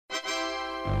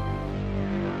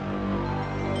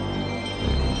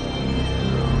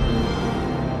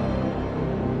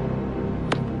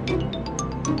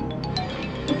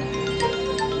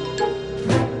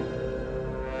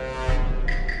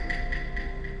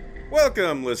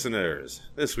Welcome, listeners.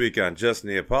 This week on Just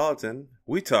Neapolitan,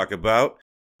 we talk about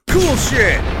cool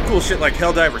shit! Cool shit like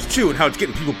Helldivers 2 and how it's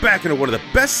getting people back into one of the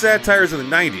best satires of the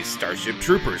 90s, Starship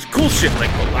Troopers. Cool shit like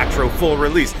Balatro full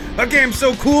release. A game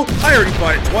so cool, I already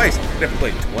bought it twice and I've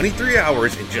played 23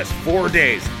 hours in just 4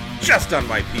 days, just on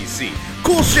my PC.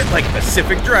 Cool shit like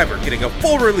Pacific Driver getting a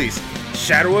full release.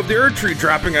 Shadow of the Erdtree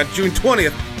dropping on June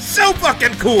 20th. So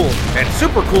fucking cool! And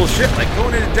super cool shit like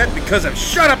going into debt because of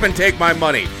Shut Up and Take My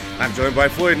Money. I'm joined by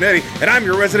Floyd and Eddie, and I'm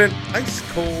your resident Ice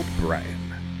Cold Brian.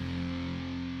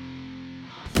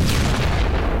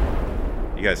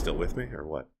 You guys still with me, or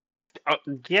what?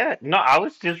 Yeah, no, I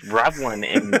was just reveling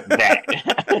in that.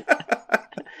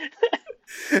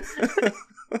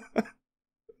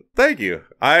 Thank you.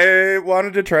 I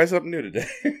wanted to try something new today.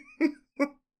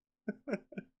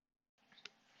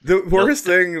 The worst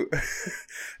thing,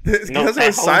 because that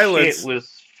of silence, shit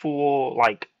was full,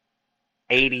 like,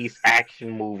 80s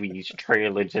action movies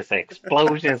trailer, just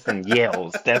explosions and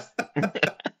yells. That's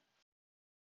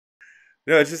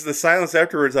no, it's just the silence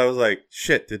afterwards. I was like,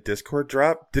 shit, did Discord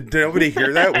drop? Did nobody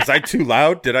hear that? Was I too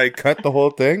loud? Did I cut the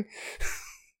whole thing?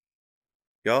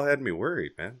 Y'all had me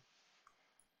worried, man.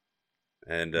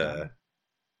 And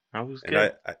I was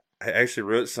good. I actually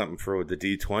wrote something for the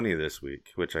D20 this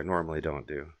week, which I normally don't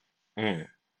do.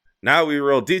 Now we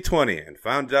rolled D20 and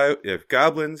found out if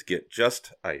goblins get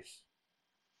just ice.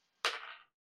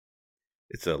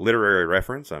 It's a literary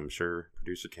reference. I'm sure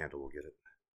producer Candle will get it.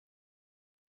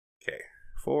 Okay.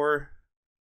 4.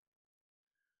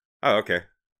 Oh, okay.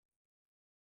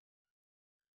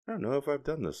 I don't know if I've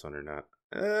done this one or not.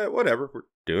 Whatever. We're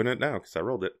doing it now because I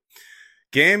rolled it.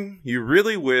 Game you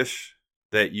really wish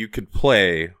that you could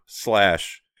play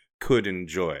 / could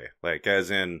enjoy. Like, as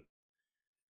in,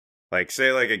 like,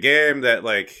 say, like, a game that,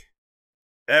 like,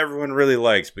 everyone really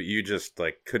likes, but you just,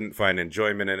 like, couldn't find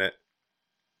enjoyment in it.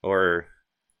 Or,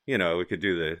 you know, we could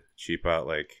do the cheap out,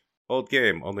 like, old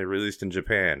game, only released in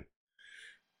Japan.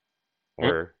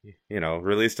 Or, you know,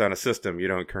 released on a system you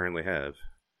don't currently have.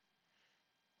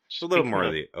 It's a little more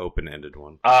of the open-ended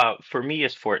one. For me,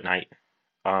 it's Fortnite.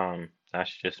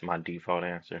 That's just my default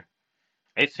answer.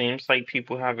 It seems like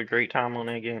people have a great time on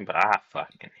that game, but I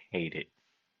fucking hate it.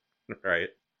 Right.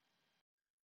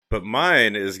 But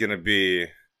mine is going to be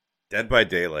Dead by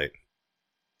Daylight.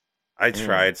 I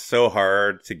tried so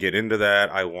hard to get into that.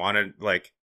 I wanted,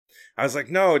 like, I was like,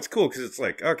 no, it's cool because it's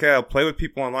like, okay, I'll play with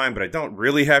people online, but I don't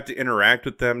really have to interact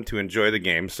with them to enjoy the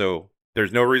game. So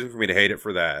there's no reason for me to hate it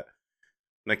for that.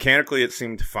 Mechanically, it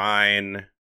seemed fine.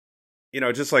 You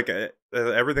know, just like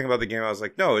everything about the game, I was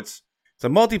like, no, it's a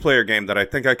multiplayer game that I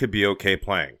think I could be okay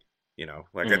playing. You know,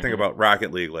 like I think about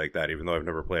Rocket League like that, even though I've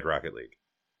never played Rocket League.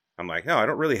 I'm like, no, I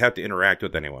don't really have to interact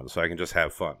with anyone, so I can just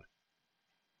have fun.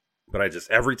 But I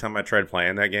just, every time I tried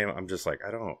playing that game, I'm just like,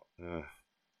 I don't know,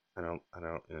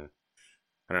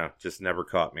 just never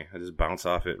caught me. I just bounce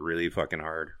off it really fucking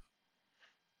hard.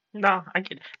 No, I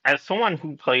get, as someone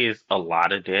who plays a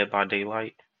lot of Dead by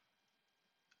Daylight,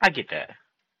 I get that.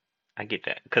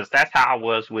 Because that's how I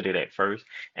was with it at first.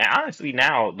 And honestly,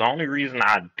 now, the only reason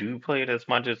I do play it as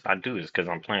much as I do is because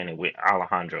I'm playing it with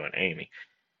Alejandro and Amy.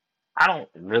 I don't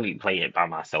really play it by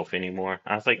myself anymore.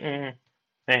 I was like, eh.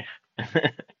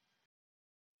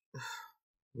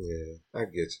 Yeah, I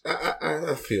get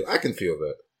you. I can feel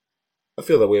that. I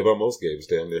feel that way about most games,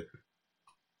 damn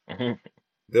near.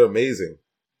 They're amazing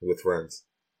with friends.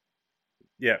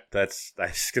 Yeah, I was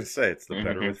gonna say, it's the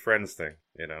better with friends thing,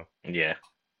 you know? Yeah.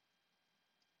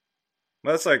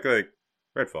 Well, that's like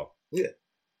Redfall. Yeah.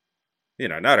 You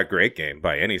know, not a great game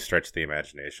by any stretch of the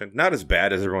imagination. Not as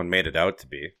bad as everyone made it out to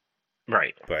be.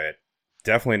 Right. But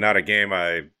definitely not a game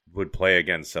I would play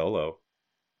again solo.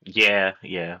 Yeah.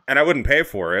 And I wouldn't pay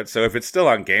for it, so if it's still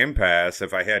on Game Pass,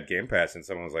 if I had Game Pass and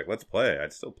someone was like, let's play it,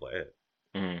 I'd still play it.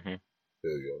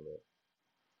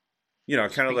 You know,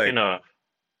 kind of like... Oh,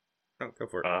 go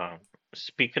for it.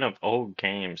 Speaking of old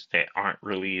games that aren't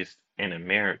released in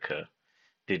America,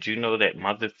 did you know that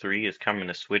Mother 3 is coming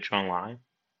to Switch Online?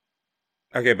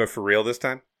 Okay, but for real this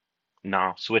time?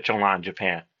 No, Switch Online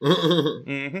Japan.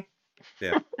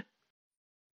 Yeah.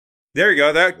 There you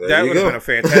go. That would have been a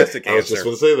fantastic answer. I was just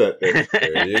going to say that.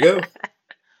 There you go.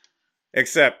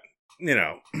 Except, you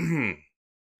know,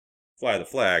 Fly the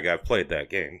Flag, I've played that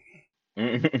game.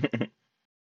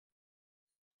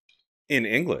 In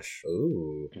English.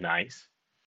 Ooh. Nice.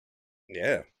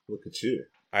 Yeah. Look at you.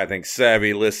 I think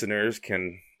savvy listeners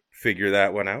can figure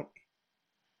that one out.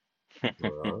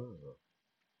 Oh.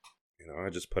 You know, I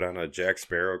just put on a Jack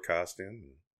Sparrow costume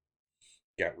and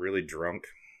got really drunk.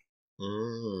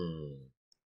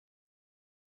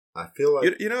 I feel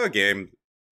like... You know a game...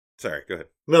 Sorry, go ahead.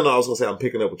 No, I was going to say I'm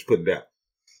picking up what you're putting down.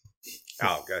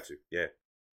 Oh, got you. Yeah.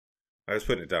 I was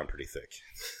putting it down pretty thick.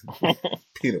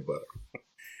 Peanut butter.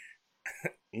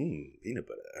 Peanut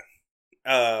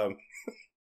butter.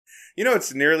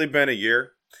 It's nearly been a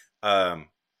year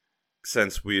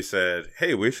since we said,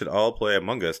 hey, we should all play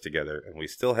Among Us together, and we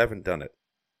still haven't done it.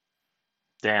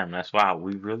 Damn, that's wild.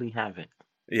 We really haven't.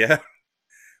 Yeah.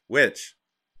 Which,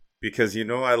 because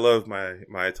I love my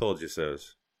I told you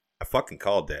so's. I fucking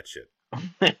called that shit.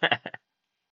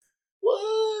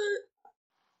 What?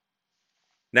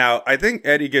 Now, I think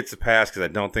Eddie gets a pass because I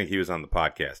don't think he was on the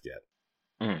podcast yet.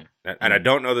 And I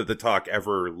don't know that the talk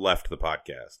ever left the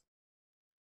podcast.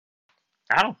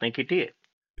 I don't think it did.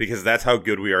 Because that's how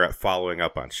good we are at following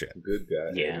up on shit. Good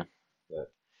guy. Yeah. Yeah.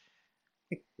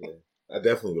 I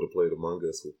definitely would have played Among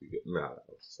Us with you. Nah.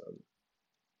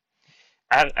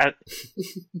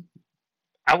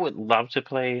 I would love to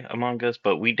play Among Us,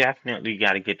 but we definitely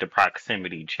got to get the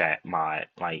proximity chat mod.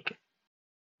 Like,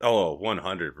 oh,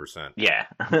 100%. Yeah.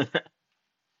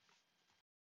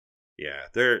 Yeah.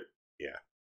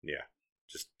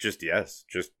 Just yes.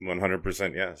 Just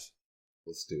 100% yes.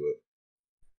 Let's do it.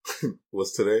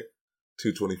 What's today?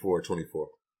 2/24/24.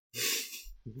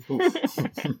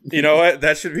 You know what?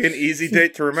 That should be an easy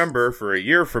date to remember for a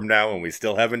year from now when we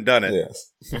still haven't done it.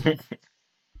 Yes.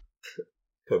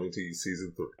 Coming to you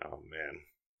season 3. Oh, man.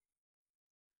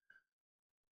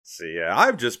 See, yeah,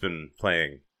 I've just been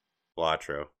playing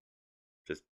Balatro.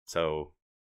 Just so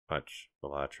much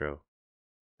Balatro.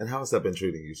 And how has that been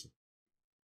treating you?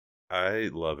 I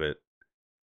love it.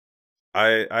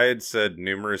 I had said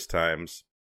numerous times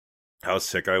how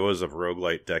sick I was of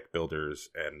roguelite deck builders,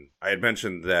 and I had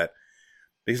mentioned that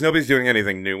because nobody's doing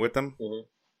anything new with them,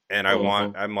 and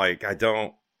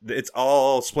it's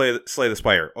all Slay the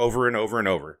Spire over and over and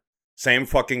over. Same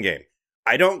fucking game.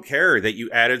 I don't care that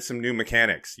you added some new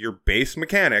mechanics. Your base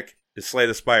mechanic is Slay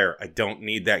the Spire. I don't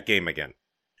need that game again.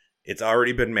 It's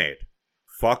already been made.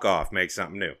 Fuck off, make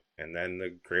something new. And then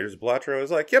the creators of Balatro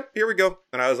was like, yep, here we go.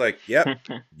 And I was like, yep,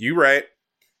 you right.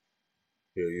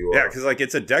 Here you are. Yeah, because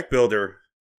it's a deck builder,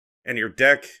 and your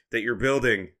deck that you're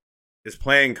building is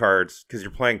playing cards because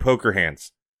you're playing poker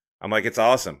hands. I'm like, it's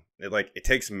awesome. It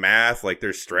takes math,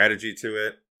 there's strategy to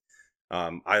it.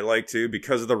 I like to,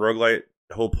 because of the roguelite,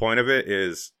 the whole point of it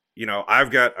is,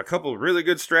 I've got a couple really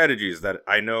good strategies that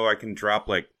I know I can drop.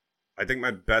 I think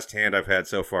my best hand I've had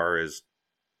so far is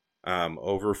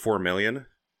over 4 million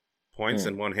points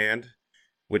in one hand,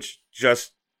 which,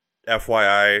 just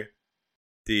FYI,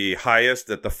 the highest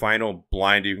at the final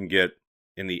blind you can get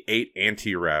in the 8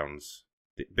 ante rounds,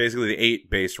 basically the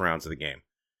 8 base rounds of the game.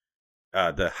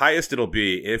 The highest it'll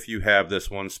be if you have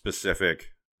this one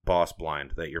specific boss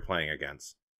blind that you're playing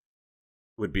against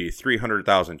would be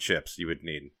 300,000 chips you would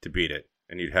need to beat it.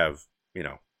 And you'd have,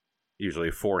 usually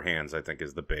 4 hands, I think,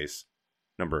 is the base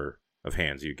number of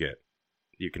hands you get.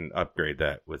 You can upgrade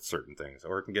that with certain things,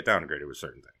 or it can get downgraded with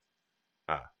certain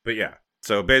things. But yeah,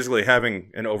 so basically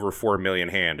having an over 4 million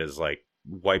hand is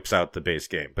wipes out the base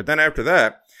game. But then after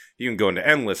that, you can go into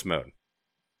endless mode.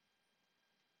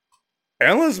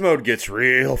 Endless mode gets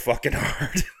real fucking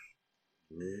hard.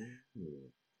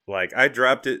 I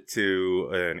dropped it to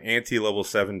an ante-level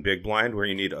 7 big blind where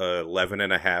you need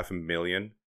 11.5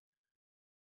 million.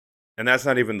 And that's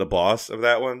not even the boss of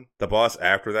that one. The boss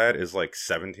after that is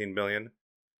 17 million.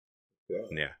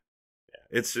 Yeah.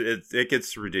 It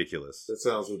gets ridiculous. That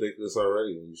sounds ridiculous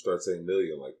already when you start saying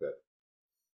million like that.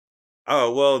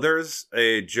 Oh, well, there's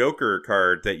a Joker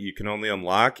card that you can only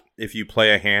unlock if you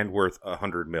play a hand worth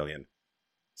 100 million.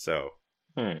 So.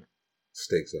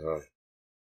 Stakes are high.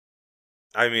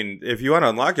 I mean, if you want to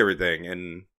unlock everything,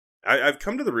 and I've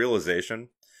come to the realization,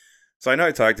 so I know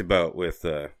I talked about with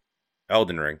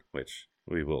Elden Ring, which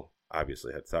we will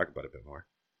obviously have to talk about a bit more,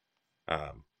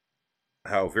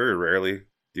 how very rarely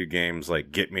do games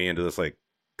get me into this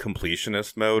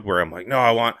completionist mode where I'm like, no,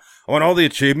 I want all the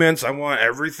achievements, I want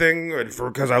everything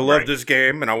because I love this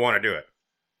game and I want to do it.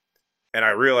 And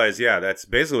I realize, yeah, that's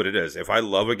basically what it is. If I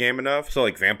love a game enough,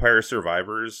 so Vampire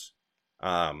Survivors,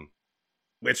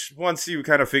 which once you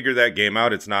kind of figure that game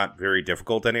out, it's not very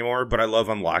difficult anymore, but I love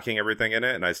unlocking everything in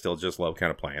it, and I still just love kind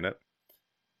of playing it.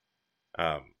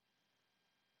 I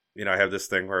have this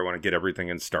thing where I want to get everything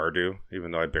in Stardew,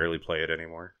 even though I barely play it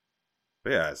anymore.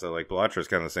 But yeah, so Balatro is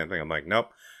kind of the same thing. I'm like, nope,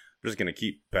 I'm just going to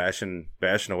keep bashing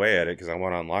away at it because I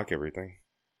want to unlock everything.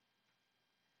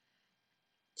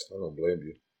 I don't blame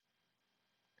you.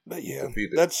 But yeah,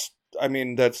 that's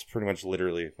pretty much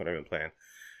literally what I've been playing.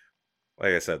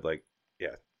 Like I said,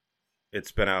 yeah,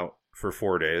 it's been out for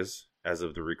 4 days as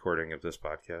of the recording of this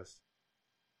podcast.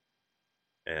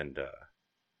 And,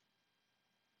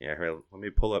 Yeah, here, let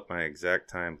me pull up my exact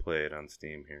time played on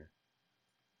Steam here.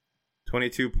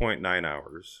 22.9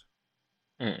 hours.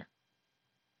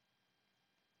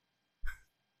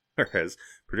 Whereas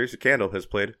Producer Candle has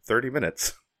played 30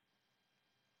 minutes.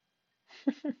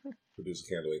 Producer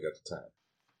Candle ain't got the time.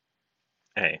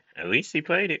 Hey, at least he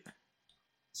played it.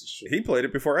 He played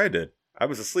it before I did. I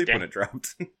was asleep when it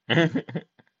dropped. But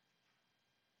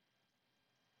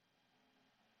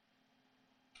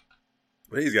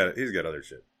he's got other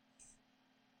shit.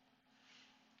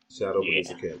 Shadow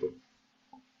Producer Candle.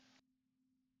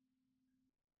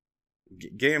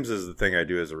 Games is the thing I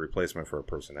do as a replacement for a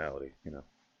personality, you know.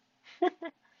 I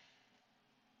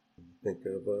think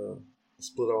I've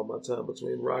split all my time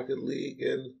between Rocket League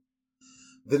and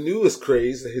the newest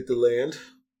craze that hit the land.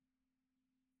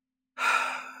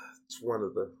 It's one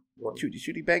of the... Shooty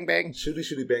Shooty Bang Bang.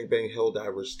 Shooty Bang Bang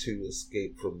Helldivers 2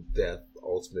 Escape from Death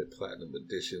Ultimate Platinum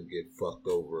Edition. Get fucked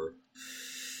over.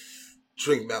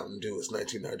 Drink Mountain Dew is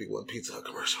 1991 Pizza Hut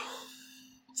commercial.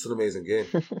 It's an amazing game.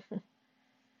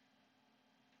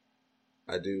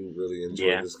 I do really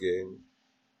enjoy this game.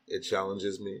 It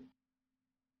challenges me.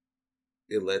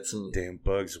 It lets me... Damn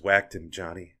bugs whacked him,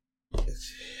 Johnny.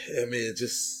 It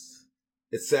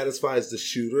satisfies the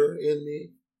shooter in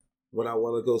me. When I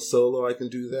want to go solo, I can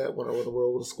do that. When I want to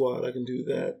roll with a squad, I can do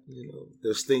that. You know,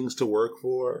 there's things to work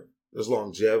for. There's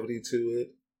longevity to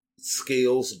it. It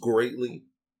scales greatly.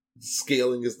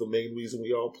 Scaling is the main reason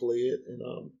we all play it. And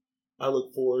I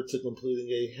look forward to completing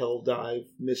a Hell Dive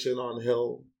mission on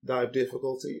Hell Dive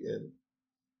difficulty and,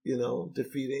 you know,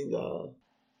 defeating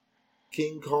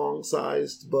King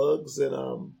Kong-sized bugs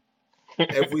and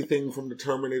everything from the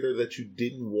Terminator that you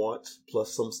didn't want,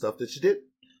 plus some stuff that you did.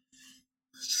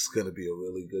 It's just going to be a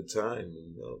really good time.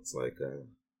 You know, it's like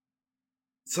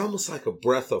it's almost like a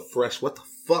breath of fresh, what the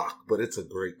fuck? But it's a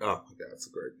great, oh my God, it's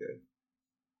a great game.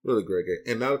 Really great game.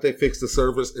 And now that they fixed the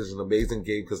servers, it's an amazing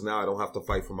game because now I don't have to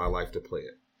fight for my life to play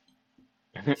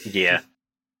it. Yeah.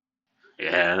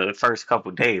 Yeah, the first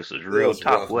couple days was real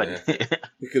tough, wasn't it?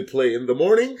 You could play in the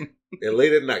morning and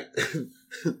late at night.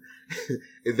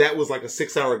 And that was like a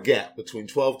 6-hour gap between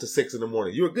 12 to 6 in the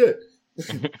morning. You were good.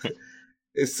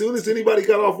 As soon as anybody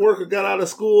got off work or got out of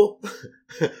school,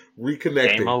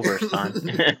 reconnecting. Game over, son.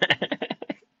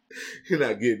 You're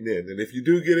not getting in. And if you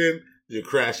do get in, you're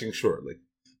crashing shortly.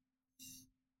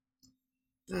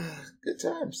 Good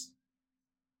times.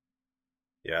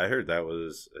 Yeah, I heard that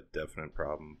was a definite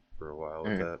problem for a while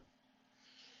with that.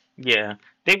 Yeah,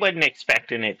 they wasn't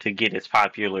expecting it to get as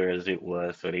popular as it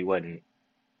was, so they wasn't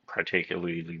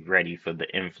particularly ready for the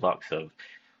influx of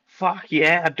fuck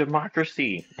yeah,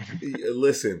 democracy.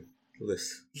 Listen.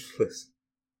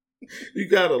 You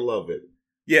gotta love it.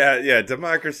 Yeah,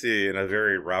 democracy in a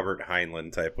very Robert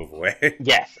Heinlein type of way.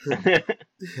 Yes.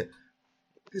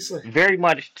 It's like, very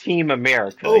much Team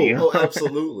America. Oh,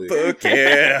 absolutely. Fuck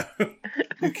yeah.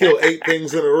 You kill 8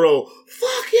 things in a row.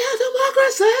 Fuck yeah,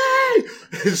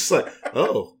 democracy! It's like,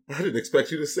 oh, I didn't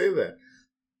expect you to say that.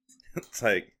 It's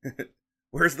like,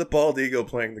 where's the bald eagle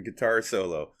playing the guitar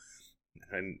solo?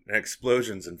 And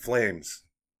explosions and flames.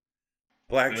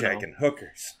 Blackjack and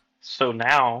hookers. So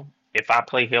now, if I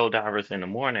play Helldivers in the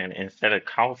morning, instead of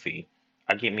coffee,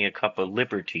 I get me a cup of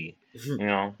Liberty. You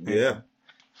know? Yeah.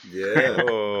 Yeah.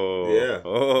 Oh. Yeah.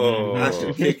 Oh. I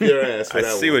should kick your ass for that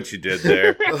one. I see what you did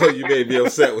there. Oh, you made me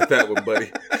upset with that one,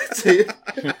 buddy.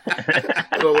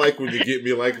 I don't like when you get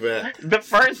me like that.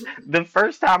 The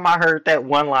first time I heard that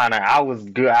one-liner, I was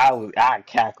good. I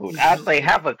cackled. I say,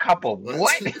 have a cup of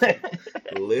what?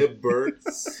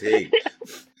 Liberty.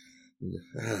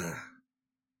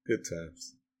 Good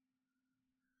times.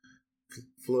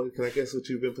 Floyd, can I guess what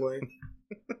you've been playing?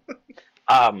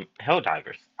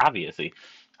 Helldivers, obviously.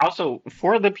 Also,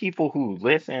 for the people who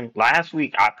listen, last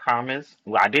week I promised.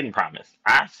 Well, I didn't promise.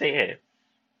 I said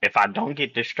if I don't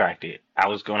get distracted, I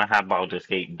was going to have Baldur's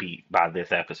Gate beat by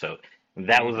this episode.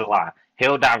 That was a lie.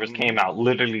 Helldivers came out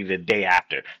literally the day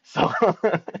after. So,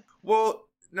 well,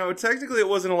 no, technically it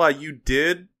wasn't a lie. You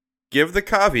did give the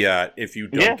caveat if you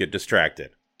don't get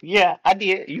distracted. Yeah, I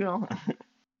did. You know,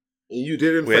 you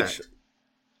did in fact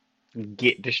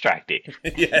get distracted.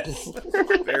 Yes,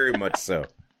 very much so.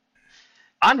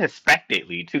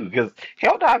 Unexpectedly too, because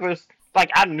Helldivers, like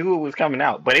I knew it was coming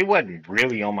out, but it wasn't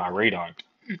really on my radar.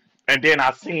 And then I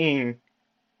seen,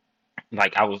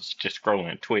 like I was just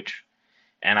scrolling Twitch,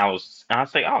 and I was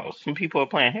like, oh, some people are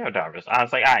playing Helldivers. I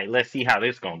was like, all right, let's see how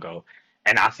this gonna go.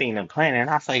 And I seen them playing, and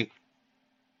I was like,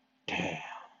 damn,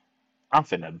 I'm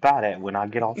finna buy that when I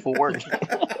get off for work.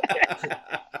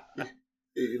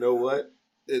 You know what?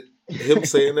 Him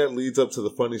saying that leads up to the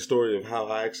funny story of how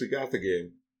I actually got the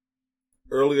game.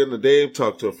 Earlier in the day, I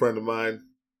talked to a friend of mine.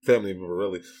 family member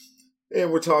really.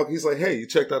 And we're talking. He's like, "Hey, you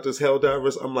checked out this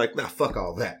Helldivers?" I'm like, "Nah, fuck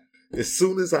all that." As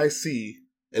soon as I see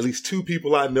at least 2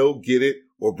 people I know get it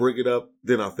or bring it up,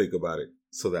 then I'll think about it.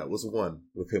 So that was one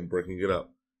with him bringing it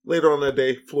up. Later on that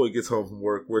day, Floyd gets home from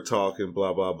work. We're talking,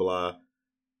 blah, blah, blah.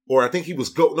 Or I think he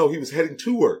was he was heading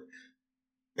to work.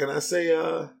 And I say,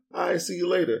 I see you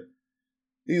later.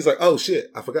 He's like, "Oh shit,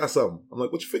 I forgot something." I'm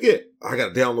like, "What you forget?" "I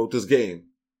gotta download this game."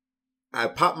 I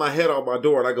pop my head out my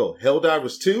door and I go,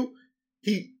 "Helldivers 2?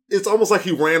 It's almost like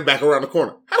he ran back around the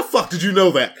corner. "How the fuck did you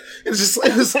know that?" It's just,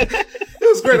 it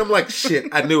was great. I'm like, shit,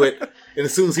 I knew it. And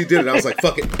as soon as he did it, I was like,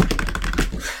 fuck it.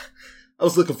 I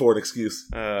was looking for an excuse.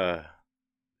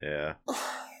 Yeah.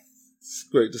 It's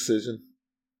a great decision.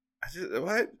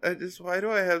 Why do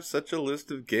I have such a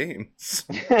list of games?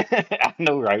 I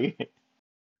know, right?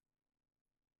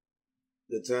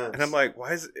 Good times. And I'm like,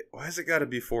 why is it got to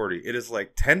be 40? It is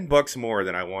like $10 more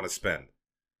than I want to spend.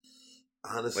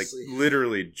 Honestly, like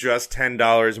literally just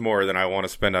 $10 more than I want to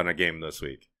spend on a game this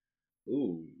week.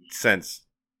 Ooh. Since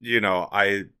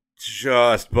I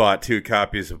just bought 2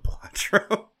 copies of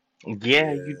Balatro.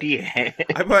 Yeah, you did.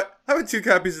 I bought 2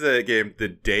 copies of that game the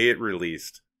day it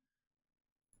released.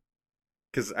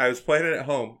 Because I was playing it at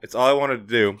home. It's all I wanted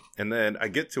to do. And then I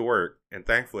get to work, and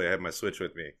thankfully I have my Switch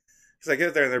with me. Because I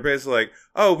get there, and they're basically like,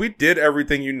 "Oh, we did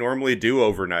everything you normally do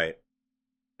overnight."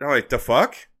 And I'm like, the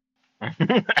fuck?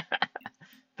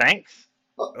 Thanks.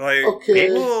 Like,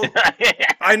 okay. Well,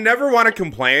 I never want to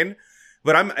complain,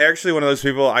 but I'm actually one of those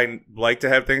people, I like to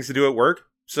have things to do at work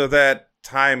so that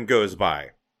time goes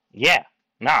by. Yeah.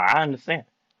 No, I understand.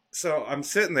 So I'm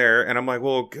sitting there, and I'm like,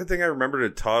 well, good thing I remember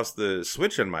to toss the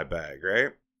Switch in my bag,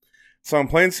 right? So I'm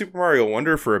playing Super Mario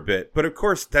Wonder for a bit, but of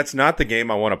course, that's not the game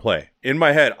I want to play. In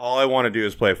my head, all I want to do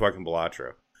is play fucking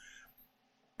Balatro.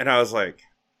 And I was like,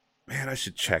 man, I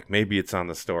should check. Maybe it's on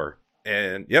the store.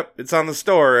 And yep, it's on the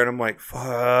store. And I'm like, fuck.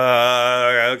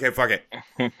 Okay, fuck it.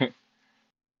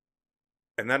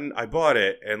 And then I bought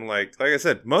it. And like I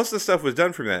said, most of the stuff was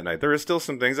done for me that night. There were still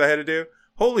some things I had to do.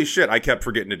 Holy shit, I kept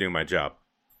forgetting to do my job.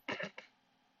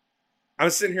 I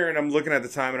was sitting here and I'm looking at the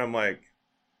time and I'm like,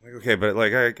 okay, but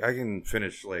like I can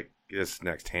finish like this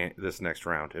next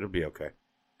round. It'll be okay.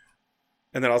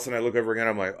 And then all of a sudden I look over again.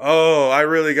 I'm like, oh, I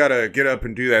really gotta get up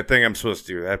and do that thing I'm supposed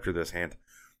to do after this hand.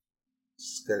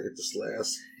 Just gotta get this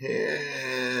last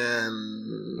hand.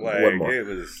 Like One more.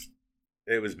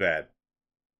 it was bad.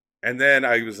 And then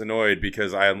I was annoyed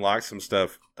because I unlocked some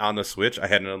stuff on the Switch I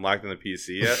hadn't unlocked on the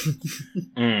PC yet.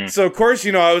 So, of course,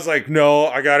 I was like, no,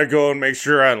 I gotta go and make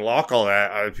sure I unlock all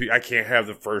that. I can't have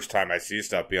the first time I see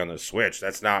stuff be on the Switch.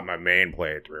 That's not my main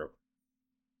playthrough.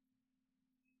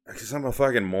 Because I'm a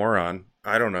fucking moron.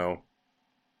 I don't know.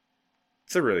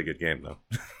 It's a really good game, though.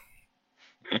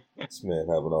 This man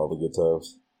having all the good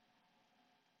times.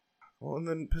 Well, and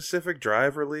then Pacific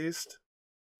Drive released.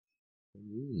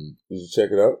 Did you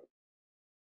check it out?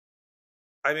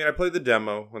 I mean, I played the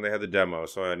demo when they had the demo,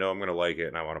 so I know I'm going to like it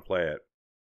and I want to play it.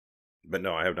 But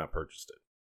no, I have not purchased it.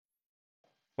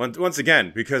 Once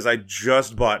again, because I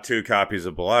just bought 2 copies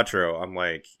of Balatro, I'm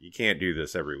like, you can't do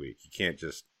this every week. You can't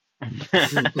just...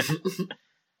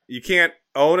 You can't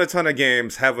own a ton of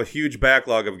games, have a huge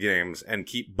backlog of games, and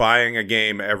keep buying a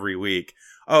game every week.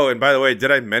 Oh, and by the way,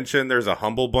 did I mention there's a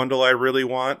Humble Bundle I really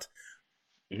want?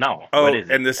 No. Oh, what is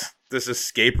it? and this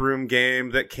escape room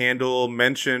game that Candle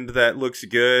mentioned that looks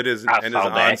good is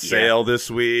on sale this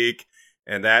week.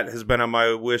 And that has been on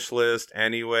my wish list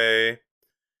anyway.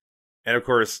 And of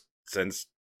course, since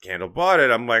Candle bought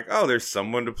it, I'm like, oh, there's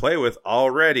someone to play with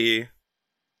already.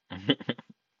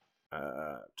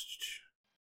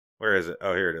 Where is it?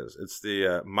 Oh, here it is. It's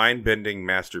the Mind-Bending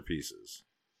Masterpieces.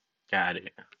 Got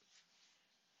it.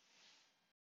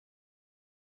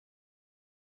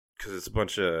 Because it's a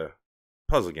bunch of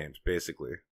puzzle games,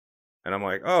 basically. And I'm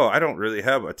like, oh, I don't really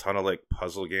have a ton of like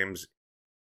puzzle games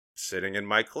sitting in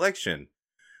my collection.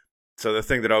 So the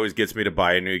thing that always gets me to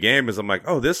buy a new game is I'm like,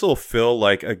 oh, this will fill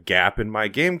like a gap in my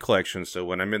game collection. So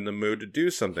when I'm in the mood to do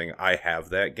something, I have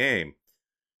that game.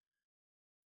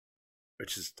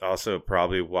 Which is also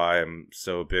probably why I'm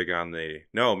so big on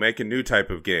make a new type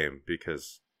of game.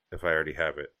 Because if I already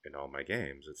have it in all my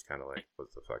games, it's kind of like,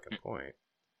 what's the fucking point?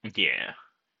 Yeah.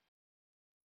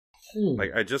 Like,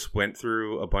 I just went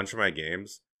through a bunch of my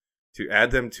games to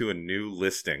add them to a new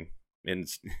listing in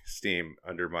Steam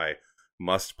under my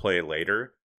must play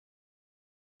later.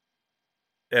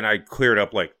 And I cleared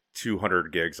up like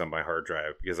 200 gigs on my hard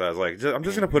drive because I was like, I'm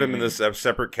just going to put them in this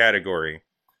separate category.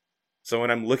 So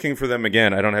when I'm looking for them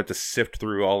again, I don't have to sift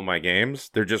through all of my games.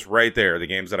 They're just right there. The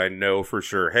games that I know for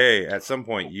sure, hey, at some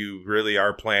point you really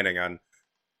are planning on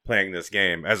playing this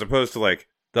game. As opposed to like,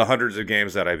 the hundreds of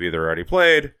games that I've either already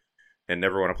played and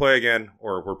never want to play again,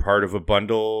 or were part of a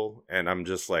bundle, and I'm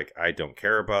just like, I don't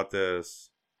care about this.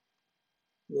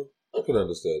 Yeah, I can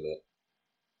understand that.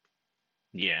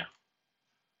 Yeah.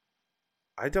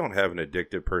 I don't have an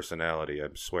addictive personality, I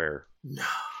swear. No.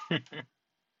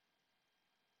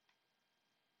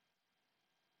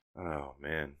 Oh,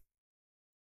 man.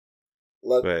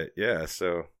 Like, But, yeah,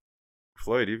 so,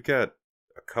 Floyd, you've got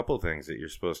a couple things that you're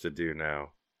supposed to do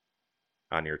now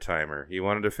on your timer. You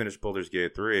wanted to finish Baldur's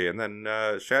Gate 3, and then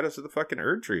Shadows of the fucking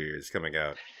Erdtree is coming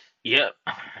out. Yep.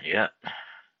 Yep.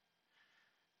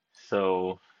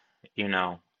 So, you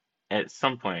know, at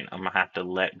some point I'm gonna have to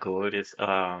let go of this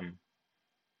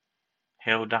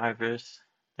Helldivers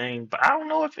thing, but I don't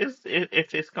know if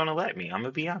it's gonna let me. I'm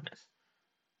gonna be honest.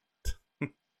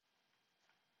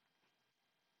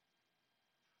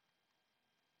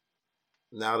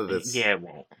 now that it's Yeah, it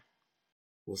won't.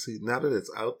 well, see, now that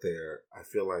it's out there, I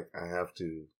feel like I have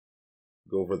to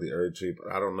go for the Erdtree,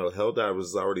 but I don't know. Helldivers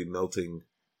is already melting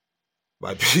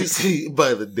my PC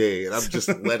by the day, and I'm just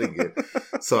letting it.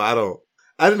 So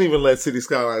I didn't even let City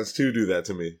Skylines 2 do that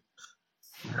to me.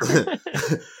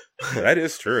 That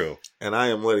is true. And I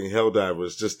am letting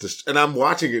Helldivers and I'm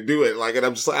watching it do it, like, and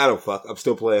I'm just like, I don't fuck. I'm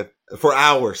still playing for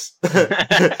hours. And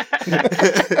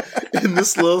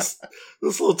this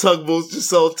little tugboat's just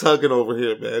so tugging over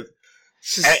here, man.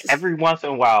 Every once in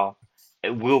a while,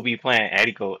 we'll be playing.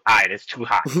 Eddie goes, "Alright, it's too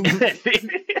hot."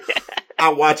 I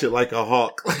watch it like a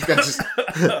hawk. Like I just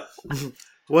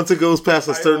once it goes past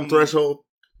a certain threshold,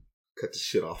 cut the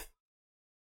shit off.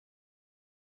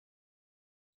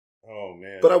 Oh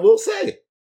man! But I will say,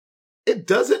 it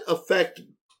doesn't affect.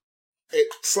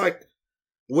 It's like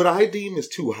what I deem is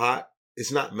too hot.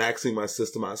 It's not maxing my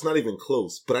system out. It's not even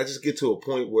close. But I just get to a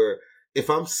point where if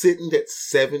I'm sitting at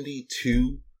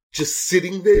 72, just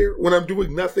sitting there when I'm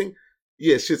doing nothing,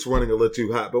 yeah, shit's running a little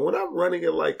too hot. But when I'm running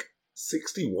at like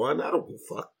 61, I don't give a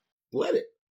fuck. Let it.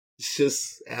 It's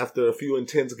just after a few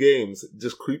intense games, it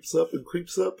just creeps up.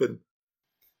 And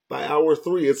by hour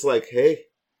 3, it's like, hey,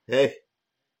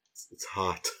 it's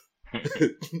hot.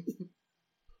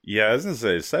 Yeah, I was going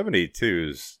to say,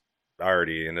 72's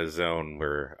already in a zone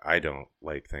where I don't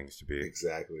like things to be.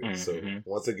 Exactly. Mm-hmm. So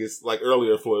once it gets, like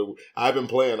earlier, Floyd, I've been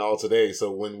playing all today.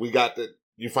 So when we got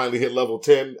you finally hit level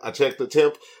 10, I checked the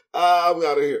temp. I'm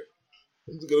out of here.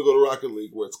 I'm just going to go to Rocket League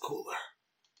where it's cooler.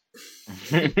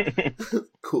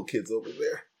 Cool kids over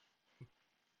there.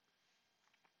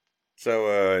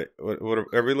 So, what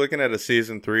are we looking at? A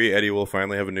season 3? Eddie will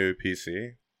finally have a new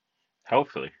PC.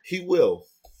 Hopefully, he will.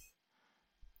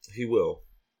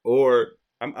 Or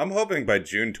I'm hoping by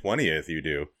June 20th you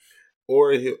do.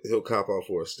 Or he'll cop out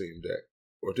for a Steam Deck,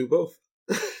 or do both.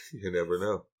 You never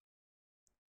know.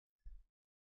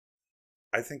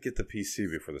 I think get the PC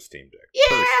before the Steam Deck.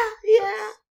 Yeah.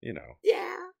 You know.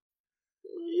 Yeah.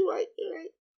 You're right.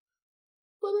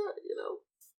 But,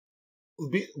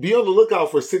 be on the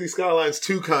lookout for City Skylines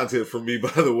 2 content from me,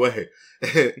 by the way.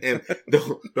 And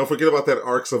don't forget about that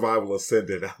Ark Survival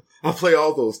Ascended. I'll play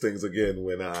all those things again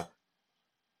when,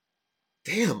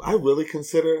 damn, I really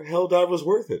consider Helldivers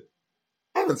worth it.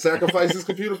 I haven't sacrificed this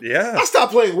computer. Yeah. I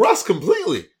stopped playing Rust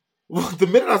completely. The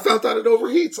minute I found out it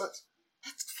overheats, that's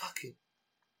fucking...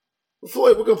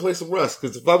 Floyd, we're going to play some Rust,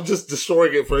 because if I'm just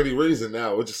destroying it for any reason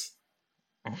now, we'll just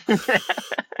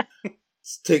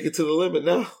take it to the limit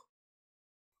now.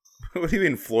 What do you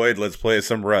mean, Floyd? Let's play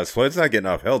some Rust. Floyd's not getting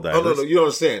off Helldivers. Oh, no, you don't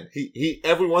understand. He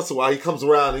every once in a while, he comes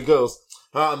around and he goes,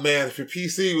 "Oh, man, if your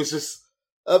PC was just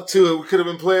up to it, we could have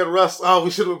been playing Rust. Oh, we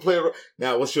should have been playing Rust."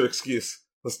 Now, what's your excuse?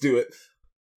 Let's do it.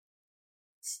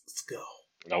 Let's go.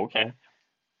 okay.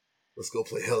 Let's go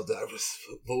play Helldivers.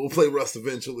 But we'll play Rust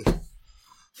eventually.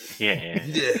 Yeah.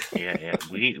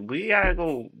 We gotta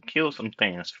go kill some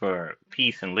things for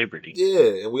peace and liberty.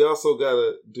 Yeah, and we also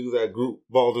gotta do that group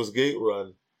Baldur's Gate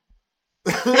run.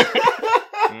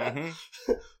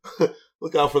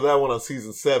 Look out for that one on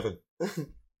season 7.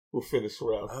 We'll finish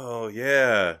around. Oh,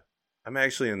 yeah. I'm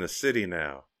actually in the city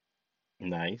now.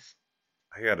 Nice.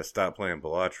 I gotta stop playing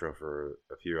Balatro for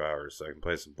a few hours so I can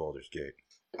play some Baldur's Gate.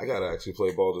 I gotta actually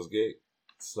play Baldur's Gate.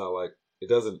 It's not like, it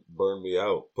doesn't burn me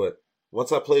out, but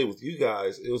once I played with you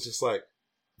guys, it was just like,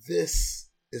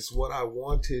 this is what I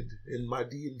wanted in my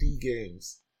D&D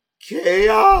games.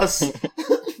 Chaos!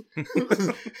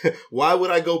 Why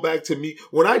would I go back to me?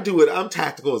 When I do it, I'm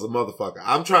tactical as a motherfucker.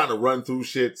 I'm trying to run through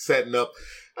shit, setting up.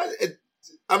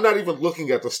 I'm not even looking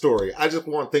at the story. I just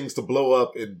want things to blow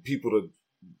up and people to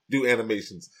do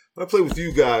animations. When I play with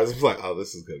you guys, I'm like, oh,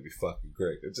 this is going to be fucking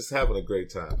great. I'm just having a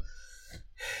great time.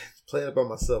 Playing it by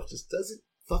myself just doesn't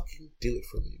fucking do it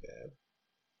for me, man.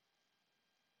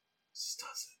 Just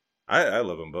doesn't. I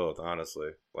love them both,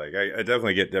 honestly. Like, I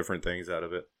definitely get different things out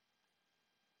of it.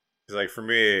 Because, like, for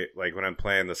me, like, when I'm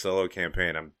playing the solo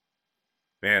campaign,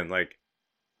 man, like,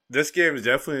 this game is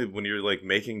definitely when you're, like,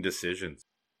 making decisions.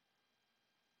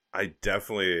 I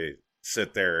definitely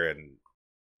sit there and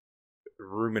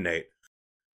ruminate.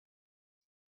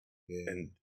 Yeah. And,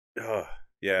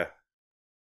 yeah.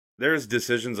 There's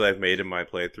decisions I've made in my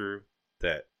playthrough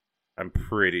that I'm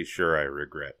pretty sure I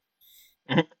regret.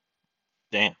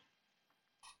 Damn.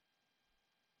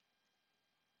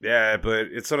 Yeah, but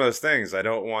it's one of those things. I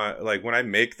don't want, like, when I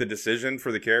make the decision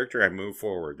for the character, I move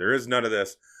forward. There is none of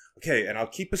this. Okay, and I'll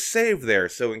keep a save there,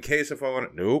 so in case if I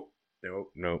want to.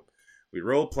 Nope. We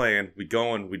role playing, we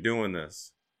going, we doing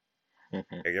this. Like,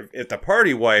 if the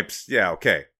party wipes, yeah,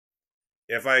 okay.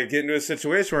 If I get into a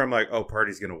situation where I'm like, oh,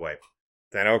 party's gonna wipe,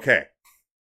 then okay.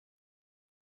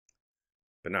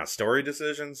 But not story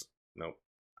decisions? Nope.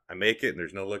 I make it and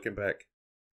there's no looking back.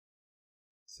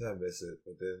 See, I miss it,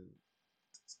 but then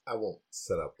I won't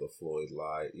set up the Floyd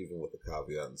lie, even with the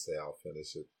caveat, and say I'll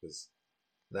finish it, because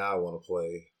now I want to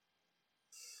play.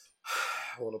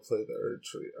 I want to play the Erd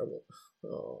Tree. I won't.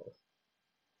 Oh,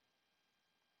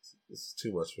 this is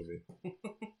too much for me.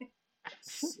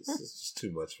 This is just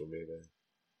too much for me, man.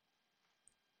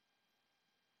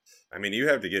 I mean, you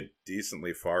have to get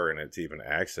decently far in it to even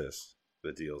access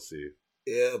the DLC.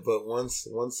 Yeah, but once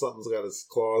something's got its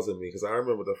claws in me, because I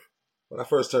remember when I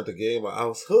first turned the game, I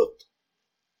was hooked.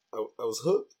 I was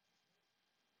hooked,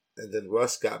 and then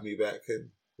Russ got me back and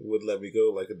wouldn't let me go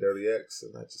like a dirty ex,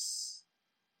 and I'm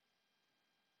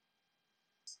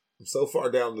so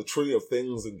far down the tree of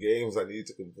things and games I need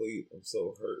to complete. I'm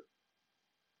so hurt.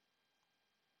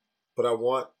 But I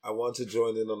want to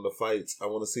join in on the fights. I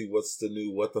want to see what's the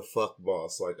new what the fuck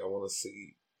boss. Like, I want to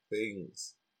see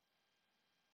things.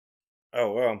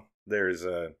 Oh, well, there's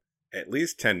at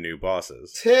least 10 new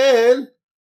bosses. 10?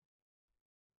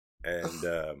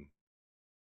 And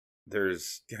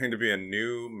there's going to be a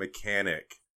new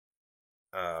mechanic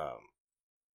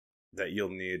that you'll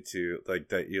need to, like,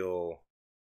 that you'll,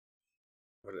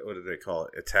 what do they call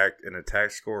it? An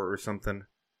attack score or something?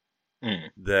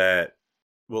 That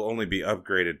will only be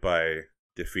upgraded by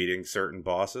defeating certain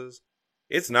bosses.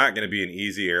 It's not going to be an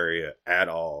easy area at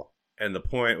all. And the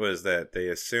point was that they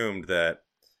assumed that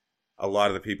a lot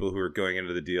of the people who are going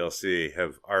into the DLC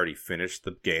have already finished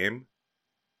the game.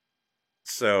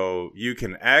 So you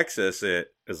can access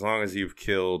it as long as you've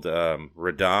killed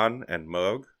Radon and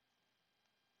Moog.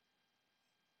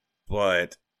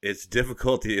 But its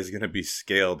difficulty is going to be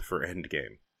scaled for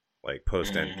endgame. Like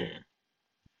post-endgame.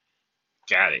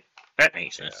 Got it. That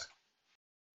makes sense.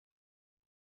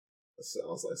 That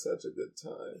sounds like such a good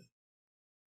time.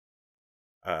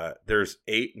 There's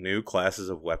 8 new classes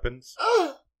of weapons.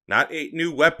 Not 8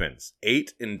 new weapons.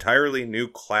 8 entirely new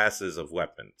classes of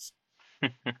weapons.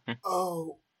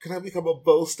 Oh, can I become a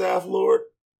bow staff lord?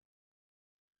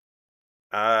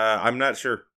 I'm not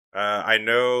sure. I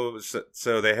know.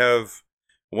 So they have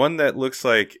one that looks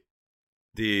like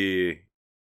the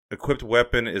equipped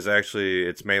weapon is actually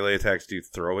its melee attacks do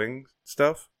throwing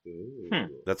stuff.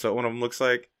 That's what one of them looks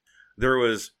like. There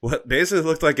was what basically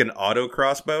looked like an auto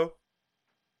crossbow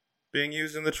being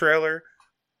used in the trailer.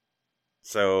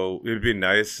 So it would be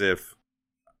nice if,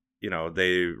 they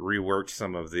reworked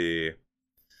some of the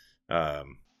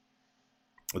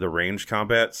range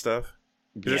combat stuff.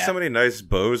 There's so many nice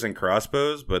bows and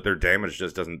crossbows, but their damage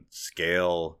just doesn't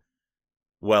scale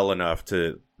well enough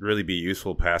to really be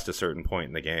useful past a certain point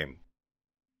in the game.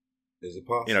 Is it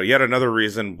possible? Yet another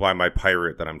reason why my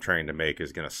pirate that I'm trying to make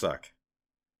is going to suck.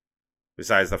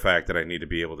 Besides the fact that I need to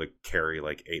be able to carry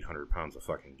like 800 pounds of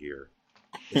fucking gear.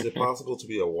 Is it possible to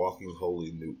be a walking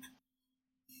holy nuke?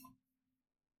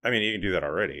 I mean, you can do that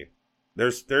already.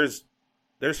 There's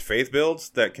faith builds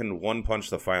that can one punch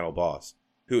the final boss,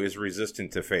 who is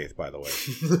resistant to faith, by the way.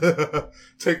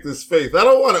 Take this faith. I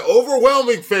don't want it.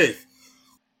 Overwhelming faith.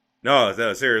 No,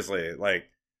 seriously. Like,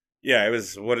 yeah, it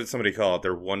was, what did somebody call it?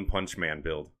 Their One Punch Man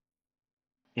build.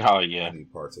 Oh, yeah. I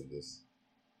need parts of this.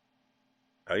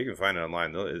 Oh, you can find it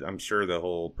online. I'm sure the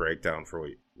whole breakdown for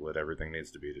what everything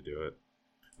needs to be to do it.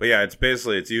 But yeah,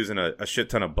 it's using a shit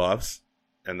ton of buffs,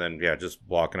 and then, yeah, just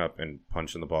walking up and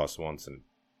punching the boss once and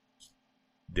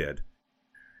dead.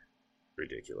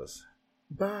 Ridiculous.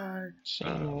 Bye.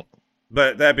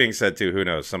 But that being said, too, who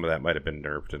knows? Some of that might have been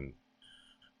nerfed and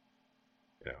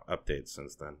updates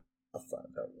since then. I'll find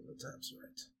out when the time's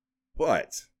right.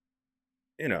 But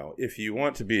if you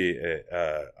want to be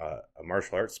a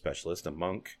martial arts specialist, a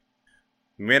monk,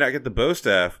 you may not get the bow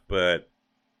staff, but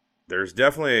there's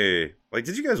definitely, like,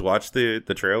 did you guys watch the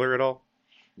trailer at all?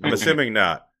 I'm assuming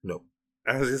not. Nope.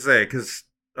 I was gonna say, because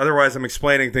otherwise I'm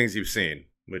explaining things you've seen,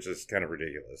 which is kind of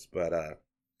ridiculous. But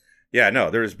yeah, no,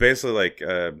 there's basically like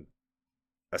a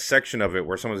section of it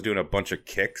where someone's doing a bunch of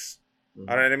kicks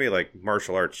on an enemy, like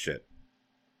martial arts shit.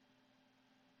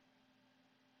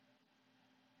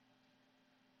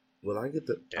 Will I get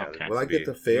to? Okay. Will I get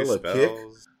to fail a kick?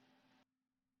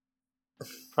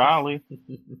 Probably.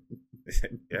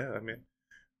 Yeah, I mean,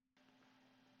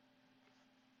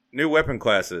 new weapon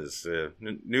classes,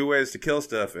 new ways to kill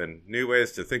stuff, and new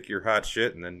ways to think you're hot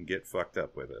shit and then get fucked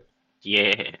up with it.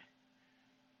 Yeah.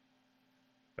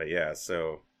 But yeah,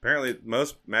 so apparently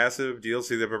most massive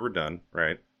DLC they've ever done,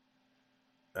 right?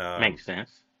 Makes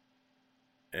sense.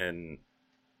 And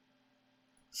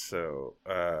so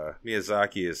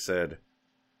Miyazaki has said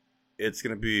it's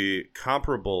going to be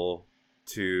comparable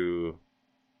to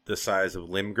the size of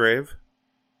Limgrave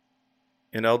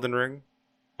in Elden Ring.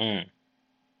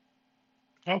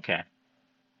 Okay.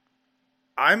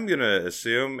 I'm going to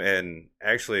assume, and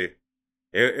actually,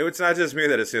 it's not just me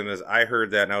that assumed this. I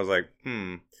heard that and I was like,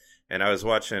 And I was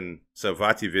watching, so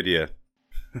Vati Vidya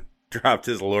dropped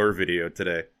his lore video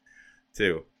today,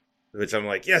 too. Which I'm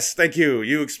like, yes, thank you.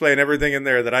 You explain everything in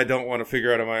there that I don't want to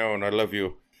figure out on my own. I love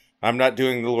you. I'm not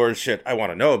doing the lore shit. I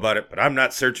want to know about it, but I'm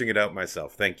not searching it out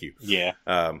myself. Thank you. Yeah.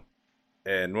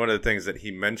 And one of the things that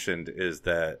he mentioned is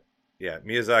that, yeah,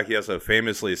 Miyazaki also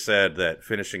famously said that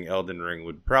finishing Elden Ring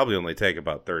would probably only take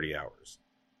about 30 hours.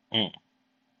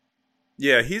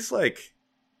 Yeah, he's like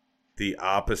the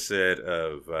opposite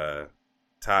of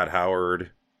Todd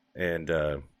Howard and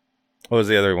what was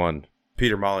the other one?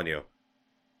 Peter Molyneux.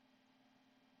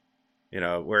 You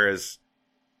know, whereas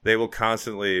they will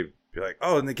constantly be like,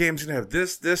 oh, and the game's going to have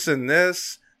this, this, and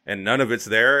this, and none of it's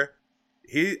there.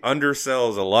 He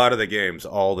undersells a lot of the games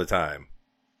all the time.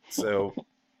 So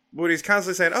when he's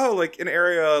constantly saying, oh, like an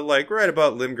area like right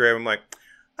about Limgrave, I'm like,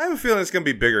 I have a feeling it's going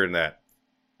to be bigger than that.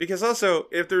 Because also,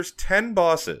 if there's 10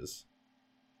 bosses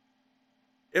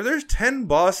in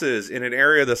an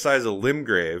area the size of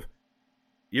Limgrave,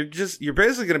 you're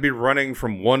basically going to be running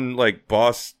from one like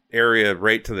boss area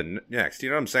right to the next. You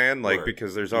know what I'm saying? Like,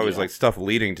 because there's always like stuff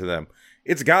leading to them.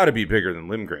 It's got to be bigger than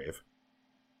Limgrave.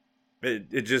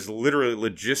 It just literally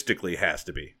logistically has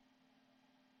to be.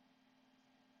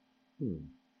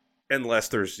 Unless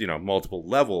there's, multiple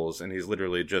levels and he's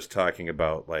literally just talking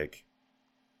about like,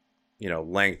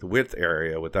 length width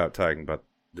area without talking about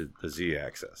the Z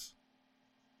axis.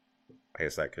 I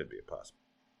guess that could be possible.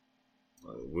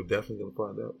 We're definitely going to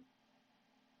find out.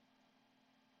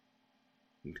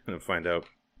 I'm going to find out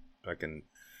fucking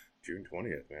June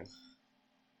 20th, man.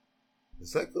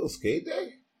 Is that Go Skate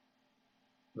Day?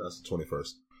 No, it's the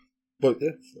 21st. But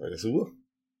yeah, I guess it will.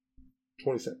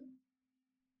 22nd.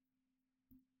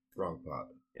 Wrong pot.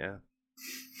 Yeah.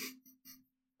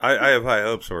 I have high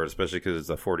hopes for it, especially because it's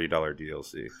a $40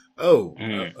 DLC. Oh,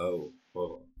 hold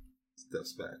on.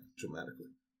 Steps back dramatically.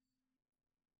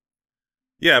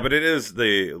 Yeah, but it is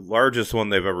the largest one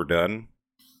they've ever done.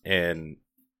 And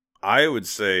I would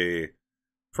say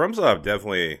FromSoft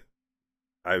definitely,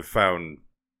 I've found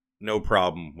no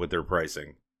problem with their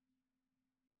pricing.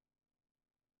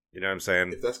 You know what I'm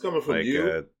saying? If that's coming from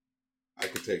you, I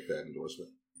could take that endorsement.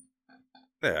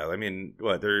 Yeah, I mean,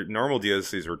 their normal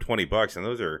DLCs were $20, and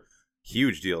those are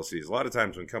huge DLCs. A lot of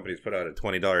times when companies put out a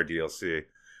 $20 DLC,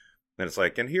 then it's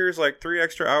like, and here's like 3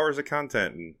 extra hours of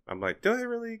content, and I'm like, do I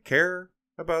really care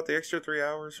about the extra 3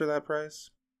 hours for that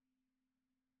price?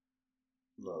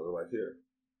 No, they're like, here.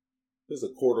 This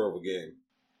is a quarter of a game.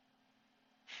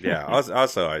 Yeah,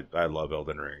 also I love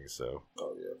Elden Ring, so.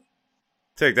 Oh, yeah.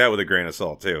 Take that with a grain of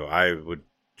salt, too. I would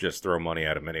just throw money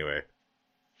at him anyway.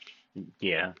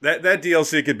 Yeah. That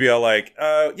DLC could be all like,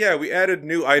 yeah, we added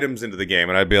new items into the game,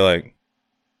 and I'd be like,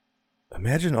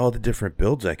 imagine all the different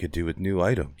builds I could do with new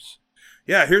items.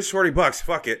 Yeah, here's $40,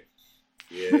 fuck it.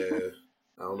 Yeah,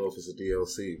 I don't know if it's a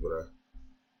DLC, but I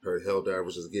heard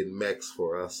Helldivers is getting mechs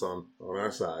for us on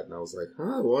our side, and I was like,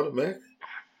 I want a mech.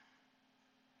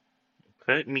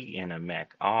 Put me in a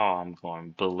mech. Oh, I'm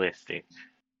going ballistic.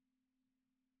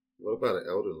 What about an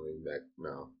Elden Ring mech?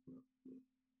 No.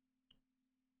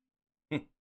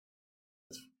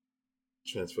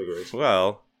 Transfiguration.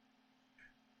 Well,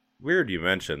 weird you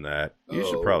mentioned that. You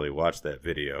should probably watch that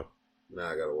video. Nah,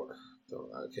 I gotta watch.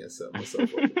 I can't set myself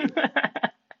up.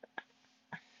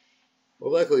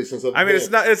 Well, luckily, since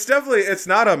it's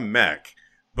not a mech,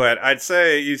 but I'd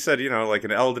say you said, like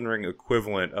an Elden Ring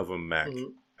equivalent of a mech.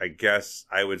 Mm-hmm. I guess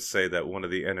I would say that one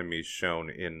of the enemies shown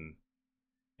in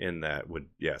that would,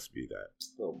 yes, be that.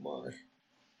 Oh my.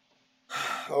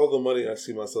 All the money I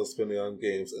see myself spending on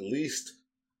games, at least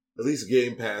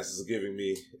Game Pass is giving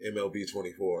me MLB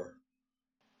 24.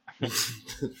 I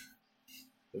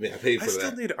mean, I paid for I that.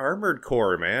 still need Armored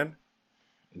Core, man.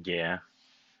 Yeah.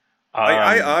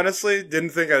 I honestly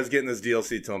didn't think I was getting this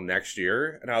DLC till next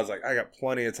year, and I was like, I got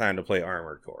plenty of time to play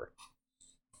Armored Core.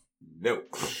 No.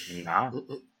 Nah.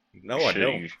 No, I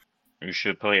don't. You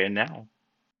should play it now.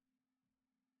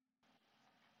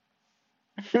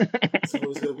 It's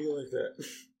always gonna be like that.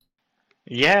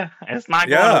 Yeah, it's not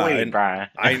going away, Brian.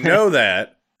 I know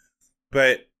that,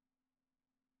 but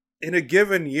in a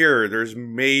given year, there's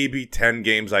maybe 10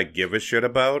 games I give a shit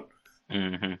about,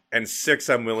 and 6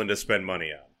 I'm willing to spend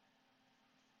money on.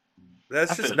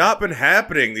 That's just not been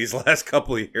happening these last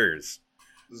couple of years.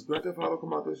 Does Grand Theft Auto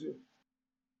come out this year?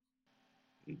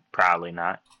 Probably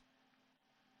not.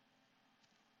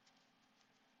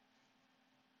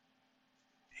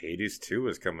 Hades 2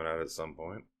 is coming out at some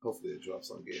point. Hopefully it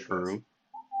drops on Game Pass. True.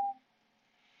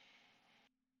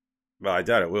 Well, I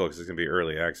doubt it will because it's going to be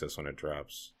early access when it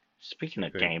drops. Speaking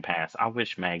of Game Pass, I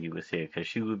wish Maggie was here because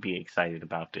she would be excited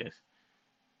about this.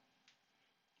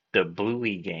 The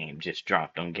Bluey game just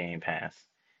dropped on Game Pass,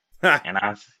 and I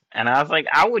was like,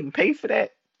 I wouldn't pay for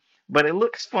that, but it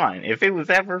looks fun. If it was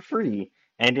ever free,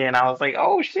 and then I was like,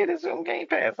 oh shit, it's on Game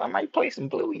Pass. I might play some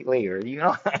Bluey later, you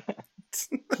know.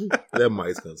 That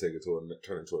might's gonna turn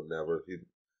into a never.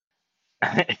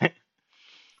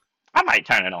 I might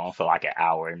turn it on for like an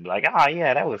hour and be like, oh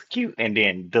yeah, that was cute, and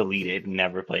then delete it and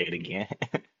never play it again.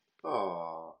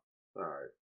 Oh, all right.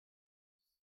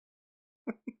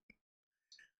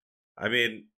 I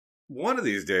mean, one of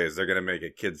these days they're going to make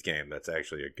a kids game that's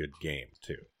actually a good game,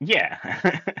 too. Yeah.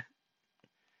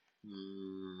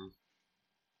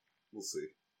 We'll see.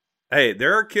 Hey,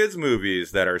 there are kids'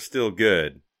 movies that are still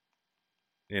good,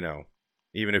 you know,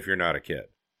 even if you're not a kid.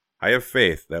 I have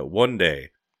faith that one day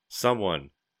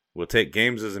someone will take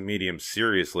games as a medium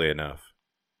seriously enough.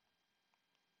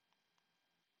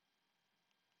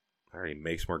 It already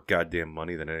makes more goddamn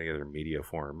money than any other media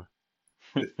form.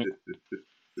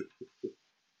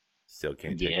 Still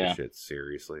can't take this shit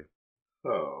seriously.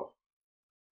 Oh.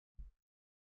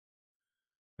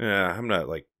 Yeah, I'm not,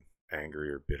 like, angry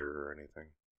or bitter or anything.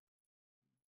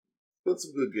 Got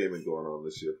some good gaming going on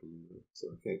this year for me, so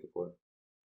I can't complain.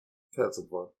 I've had some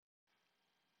fun.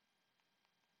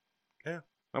 Yeah,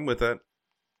 I'm with that.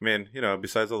 I mean, you know,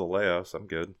 besides all the layoffs, I'm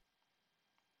good.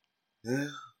 Yeah.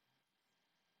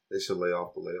 They should lay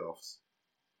off the layoffs.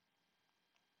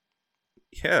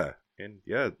 Yeah, and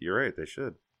yeah, you're right, they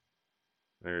should.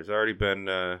 There's already been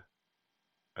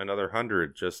another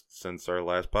 100 just since our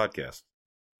last podcast.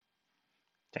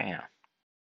 Damn.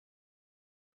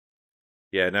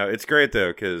 Yeah, no, it's great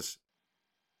though, because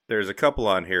there's a couple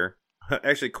on here,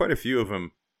 actually quite a few of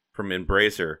them from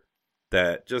Embracer,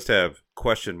 that just have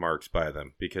question marks by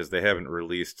them because they haven't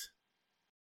released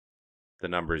the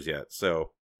numbers yet.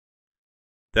 So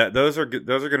that those are going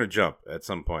to jump at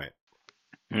some point.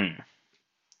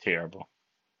 Terrible.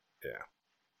 Yeah.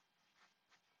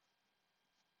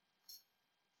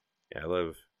 Yeah, I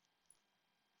love,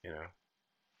 you know,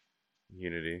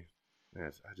 Unity. I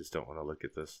just don't want to look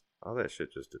at this. All that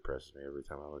shit just depresses me every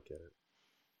time I look at it.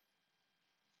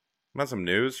 Want some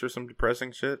news or some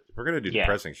depressing shit? If we're going to do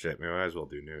depressing shit, we might as well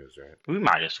do news, right? We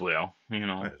might as well, you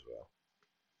know. Might as well.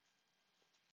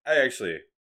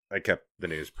 I kept the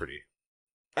news pretty.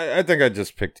 I think I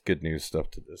just picked good news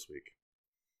stuff to this week.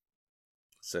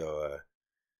 So,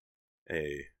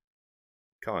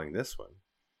 calling this one,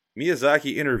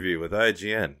 Miyazaki interview with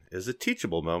IGN is a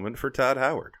teachable moment for Todd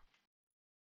Howard.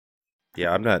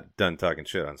 Yeah, I'm not done talking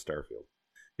shit on Starfield.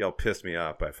 Y'all pissed me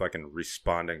off by fucking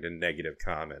responding to negative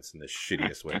comments in the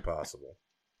shittiest way possible.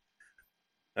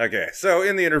 Okay, so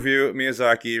in the interview,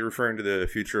 Miyazaki, referring to the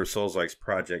future of Souls-like's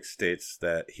project, states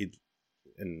that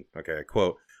I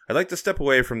quote, I'd like to step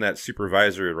away from that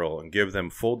supervisory role and give them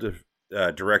full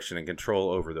direction and control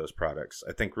over those products.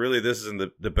 I think really this is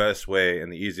the best way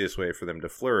and the easiest way for them to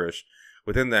flourish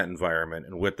within that environment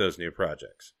and with those new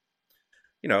projects.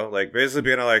 You know, like basically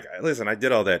being like, listen, I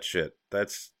did all that shit.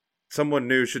 That's someone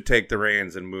new should take the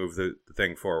reins and move the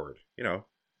thing forward. You know,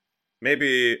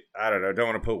 maybe, I don't know, don't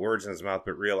want to put words in his mouth,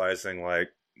 but realizing like,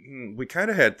 we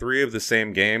kind of had 3 of the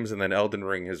same games and then Elden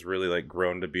Ring has really like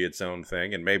grown to be its own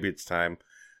thing. And maybe it's time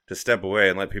to step away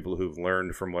and let people who've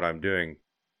learned from what I'm doing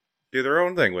do their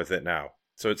own thing with it now.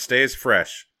 So it stays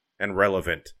fresh and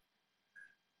relevant.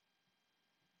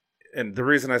 And the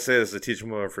reason I say this is a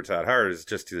teachable moment for Todd Howard is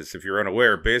just because, if you're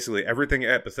unaware, basically everything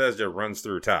at Bethesda runs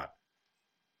through Todd.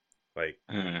 Like,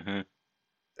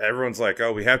 everyone's like,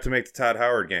 oh, we have to make the Todd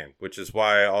Howard game, which is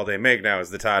why all they make now is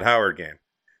the Todd Howard game.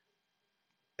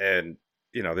 And,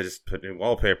 you know, they just put new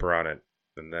wallpaper on it.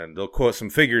 And then they'll quote some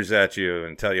figures at you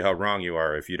and tell you how wrong you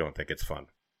are if you don't think it's fun.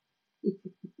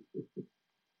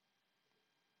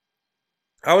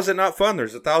 How is it not fun?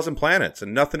 There's 1,000 planets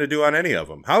and nothing to do on any of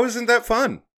them. How isn't that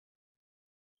fun?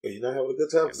 Are you not having a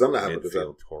good time? Because I'm not having a good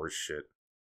time. Horse shit.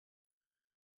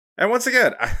 And once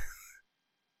again,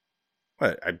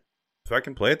 if I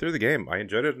can play it through the game, I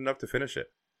enjoyed it enough to finish it.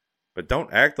 But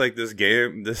don't act like this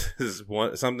is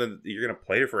something you're going to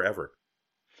play forever.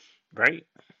 Right.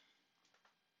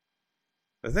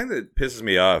 The thing that pisses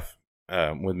me off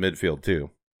with Midfield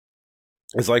too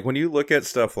is like when you look at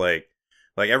stuff like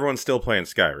everyone's still playing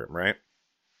Skyrim, right?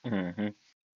 Mm-hmm.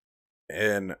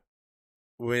 And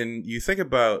when you think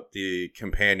about the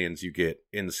companions you get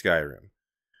in Skyrim,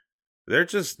 they're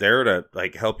just there to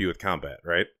like help you with combat,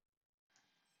 right?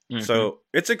 Mm-hmm. So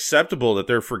it's acceptable that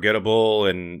they're forgettable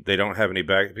and they don't have any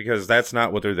back, because that's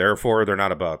not what they're there for. They're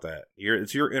not about that.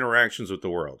 It's your interactions with the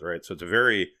world, right? So it's a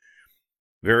very,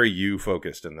 very you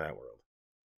focused in that world.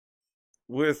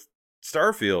 With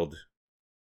Starfield,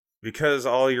 because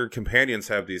all your companions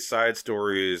have these side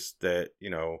stories that, you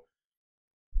know,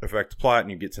 affect the plot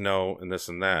and you get to know and this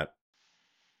and that.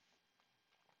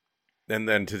 And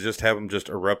then to just have them just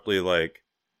abruptly like,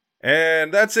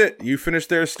 and that's it. You finish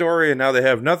their story and now they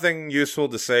have nothing useful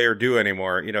to say or do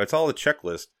anymore. You know, it's all a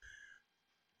checklist.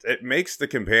 It makes the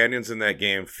companions in that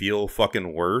game feel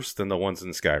fucking worse than the ones in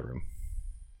Skyrim.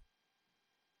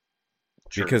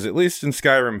 Sure. Because at least in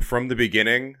Skyrim, from the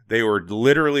beginning, they were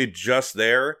literally just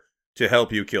there to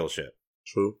help you kill shit.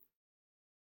 True.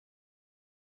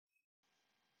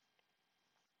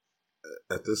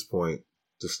 At this point,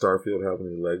 does Starfield have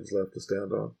any legs left to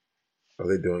stand on? Are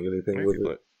they doing anything with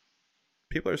it?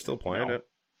 People are still playing it.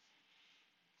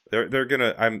 They're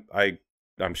gonna.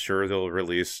 I'm sure they'll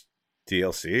release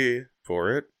DLC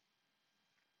for it.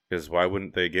 Because why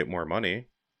wouldn't they get more money?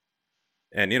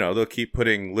 And, you know, they'll keep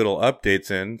putting little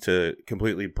updates in to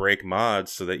completely break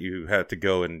mods so that you have to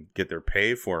go and get their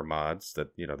pay for mods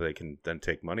that, you know, they can then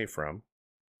take money from.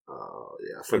 Oh,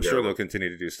 yeah. I'm sure they'll continue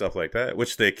to do stuff like that,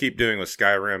 which they keep doing with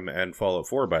Skyrim and Fallout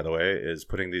 4, by the way, is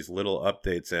putting these little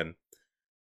updates in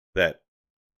that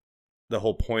the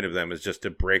whole point of them is just to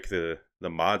break the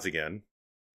mods again.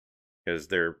 Because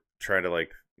they're trying to,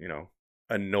 like, you know,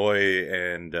 annoy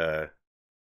and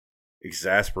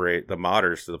exasperate the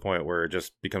modders to the point where it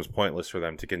just becomes pointless for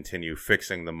them to continue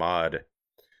fixing the mod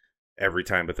every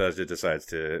time Bethesda decides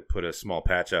to put a small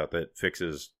patch out that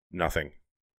fixes nothing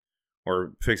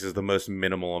or fixes the most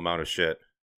minimal amount of shit.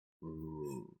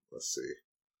 Let's see.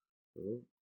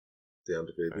 Damn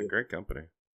the baby. Great company.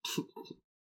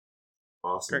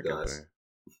 Awesome, great guys.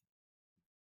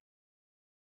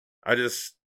 Company.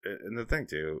 And the thing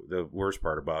too, the worst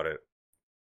part about it,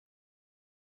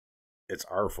 it's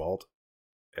our fault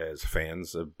as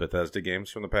fans of Bethesda games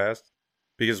from the past,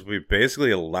 because we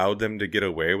basically allowed them to get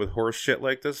away with horse shit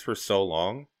like this for so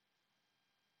long,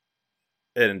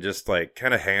 and just like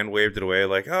kind of hand waved it away,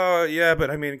 like, oh yeah, but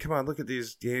I mean, come on, look at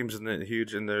these games and they're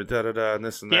huge and they're da da da and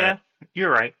this and that. Yeah,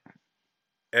 you're right.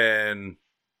 And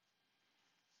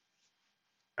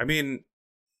I mean,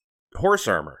 horse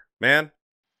armor, man.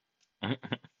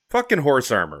 Fucking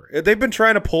horse armor. They've been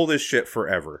trying to pull this shit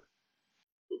forever.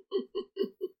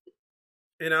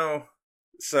 You know,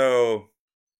 so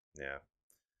yeah.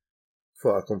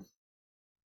 Fuck them.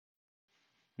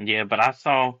 Yeah, but I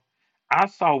saw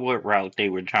what route they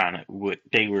were what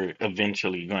they were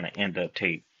eventually going to end up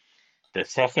taking. The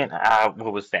second,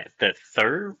 what was that? The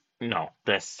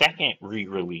second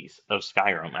re-release of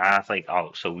Skyrim. And I was like,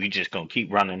 oh, so we just gonna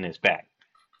keep running this back.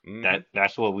 Mm-hmm.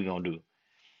 That's what we're gonna do.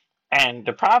 And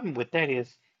the problem with that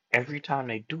is every time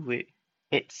they do it,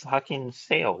 it fucking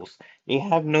sells. They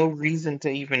have no reason to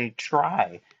even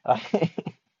try.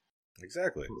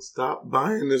 Exactly. Stop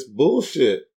buying this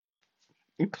bullshit.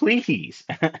 Please.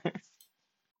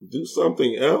 Do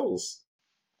something else.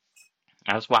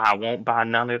 That's why I won't buy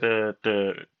none of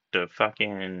the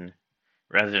fucking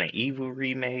Resident Evil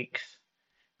remakes.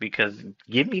 Because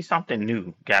give me something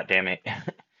new, goddammit.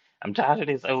 I'm tired of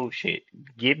this old shit.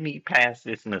 Give me past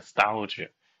this nostalgia.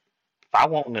 If I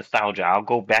want nostalgia, I'll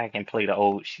go back and play the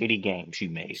old shitty games you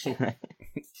made.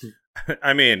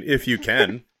 I mean, if you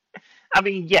can. I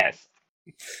mean, yes.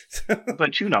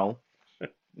 But you know,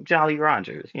 Jolly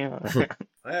Rogers, you know.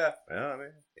 Yeah, I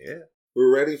mean, yeah.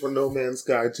 We're ready for No Man's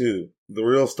Sky 2, the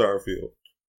real Starfield.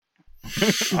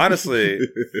 Honestly,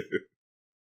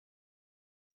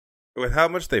 with how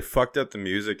much they fucked up the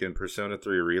music in Persona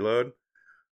 3 Reload,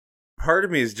 part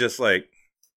of me is just like,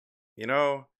 you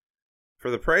know, for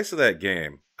the price of that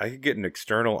game, I could get an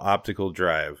external optical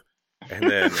drive and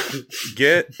then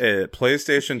get a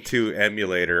PlayStation 2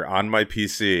 emulator on my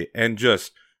PC and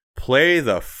just play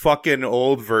the fucking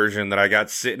old version that I got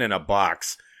sitting in a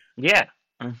box Yeah.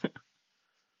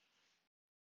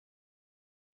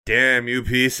 Damn you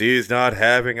PCs not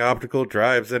having optical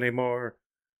drives anymore.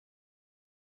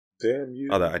 Damn you.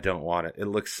 Although I don't want it. It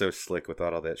looks so slick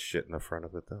without all that shit in the front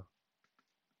of it, though.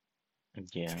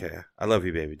 Yeah. It's okay. I love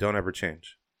you, baby. Don't ever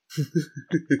change.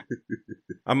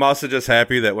 I'm also just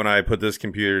happy that when I put this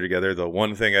computer together, the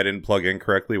one thing I didn't plug in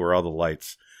correctly were all the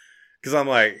lights. Because I'm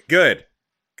like, good.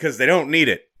 Because they don't need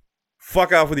it.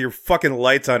 Fuck off with your fucking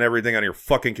lights on everything on your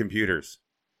fucking computers.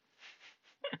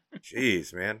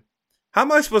 Jeez, man. How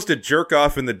am I supposed to jerk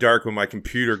off in the dark when my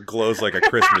computer glows like a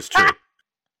Christmas tree?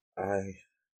 I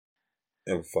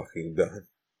am fucking done.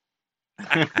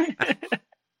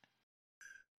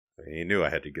 You knew I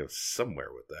had to go somewhere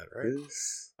with that, right?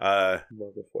 This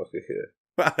motherfucker here.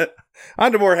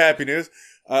 On to more happy news.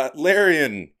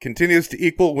 Larian continues to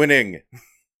equal winning.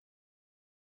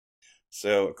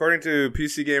 So, according to a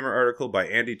PC Gamer article by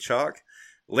Andy Chalk,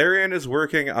 Larian is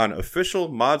working on official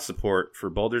mod support for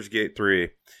Baldur's Gate 3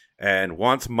 and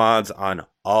wants mods on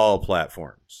all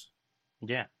platforms.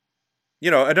 Yeah. You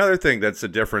know, another thing that's a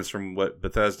difference from what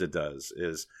Bethesda does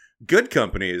is good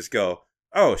companies go,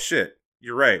 oh shit,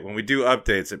 you're right. When we do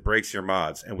updates, it breaks your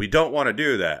mods. And we don't want to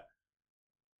do that.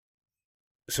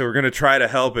 So we're going to try to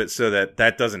help it so that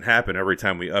that doesn't happen every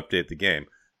time we update the game.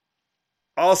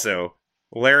 Also,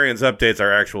 Larian's updates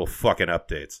are actual fucking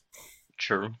updates.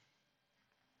 True.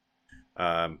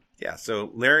 Yeah,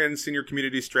 so Larian senior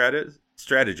community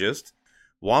strategist,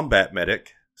 Wombat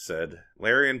Medic, said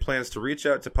Larian plans to reach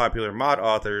out to popular mod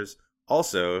authors,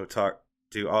 also talk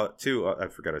to I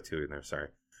forgot a two in there, sorry.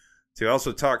 To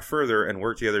also talk further and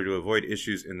work together to avoid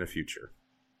issues in the future.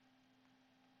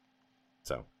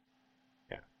 So,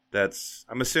 yeah.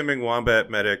 I'm assuming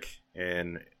Wombat Medic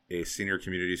and a senior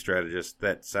community strategist.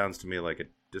 That sounds to me like a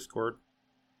Discord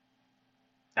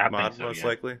mod, So, most yeah.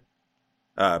 likely.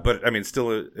 But, I mean,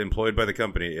 still employed by the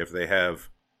company if they have,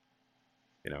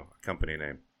 a company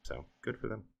name. So, good for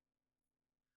them.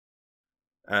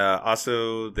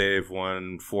 Also, they've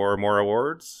won 4 more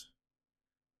awards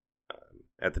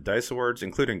at the DICE Awards,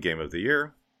 including Game of the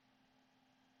Year,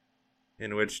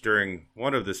 in which during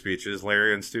one of the speeches,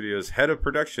 Larian Studios' head of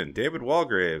production, David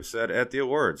Walgrave, said at the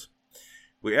awards,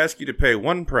 "We ask you to pay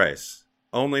one price,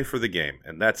 only for the game,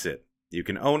 and that's it. You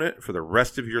can own it for the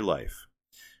rest of your life.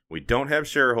 We don't have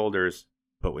shareholders,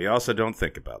 but we also don't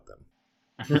think about them."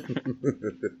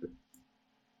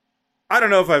 I don't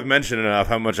know if I've mentioned enough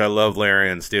how much I love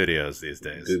Larian Studios these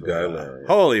days. Good guy, Larian.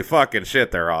 Holy fucking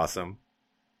shit, they're awesome.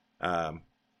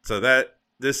 So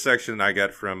this section I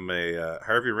got from a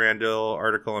Harvey Randall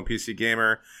article on PC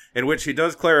Gamer, in which he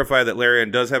does clarify that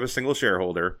Larian does have a single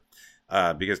shareholder,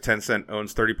 because Tencent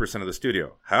owns 30% of the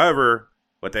studio. However,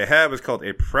 what they have is called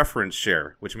a preference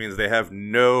share, which means they have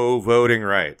no voting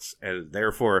rights, and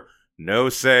therefore no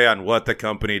say on what the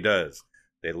company does.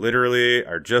 They literally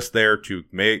are just there to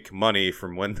make money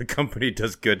from when the company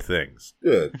does good things.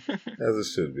 Good, as it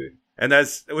should be. And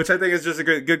which I think is just a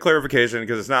good clarification,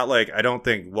 because it's not like, I don't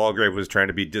think Walgrave was trying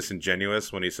to be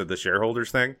disingenuous when he said the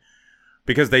shareholders thing,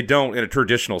 because they don't, in a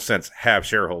traditional sense, have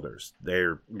shareholders.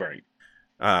 They're Right.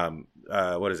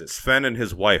 What is it? Sven and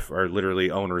his wife are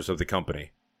literally owners of the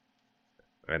company,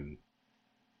 and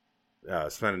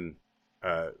Sven,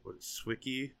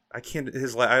 Swicky.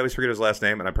 I always forget his last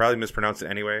name, and I probably mispronounce it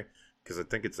anyway because I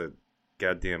think it's a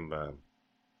goddamn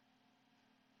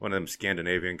one of them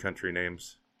Scandinavian country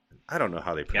names. I don't know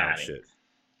how they pronounce shit.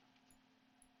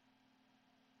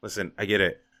 Listen, I get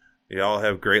it. You all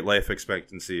have great life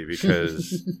expectancy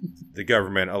because the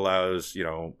government allows,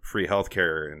 free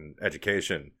healthcare and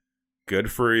education.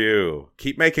 Good for you.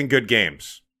 Keep making good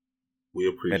games. We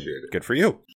appreciate it. Good for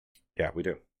you. Yeah, we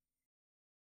do.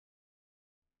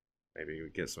 Maybe we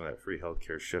get some of that free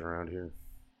healthcare shit around here.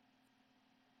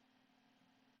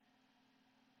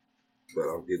 But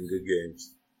I'm getting good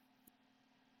games.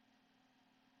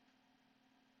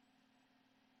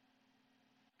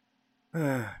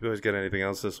 You guys got anything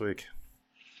else this week?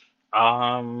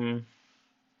 Rumor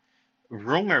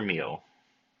mill.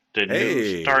 The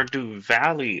new Stardew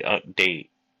Valley update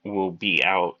will be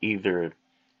out either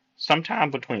sometime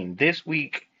between this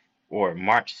week or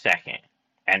March 2nd.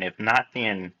 And if not,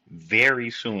 then very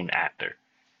soon after.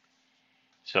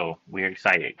 So we're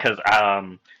excited because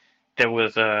there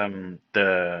was one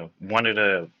of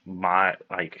the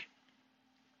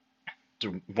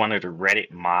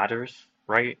Reddit modders,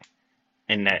 right?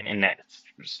 In that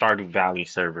Stardew Valley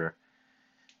server,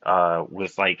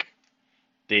 was like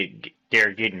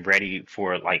they're getting ready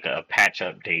for like a patch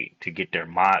update to get their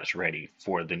mods ready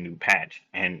for the new patch,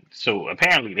 and so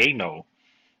apparently they know,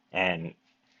 and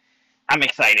I'm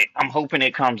excited. I'm hoping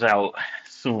it comes out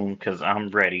soon because I'm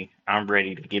ready. I'm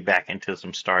ready to get back into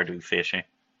some Stardew fishing.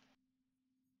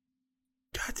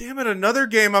 God damn it, another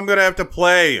game I'm gonna have to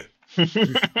play.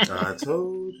 I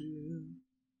told you.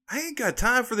 I ain't got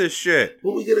time for this shit.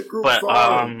 When we get a group But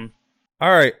farm.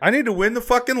 Alright, I need to win the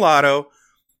fucking lotto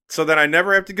so that I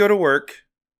never have to go to work.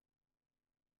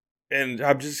 And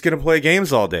I'm just gonna play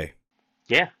games all day.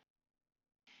 yeah.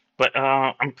 But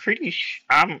I'm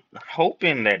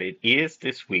hoping that it is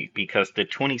this week because the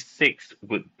 26th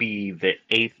would be the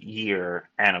 8th year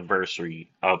anniversary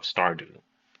of Stardew.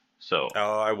 So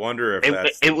Oh, I wonder if it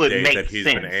that's it the would date make that he's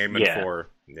sense. been aiming Yeah.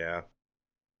 for. Yeah.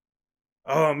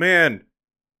 Oh, man.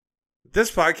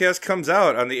 This podcast comes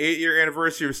out on the 8-year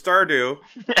anniversary of Stardew.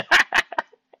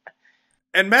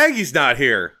 And Maggie's not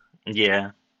here.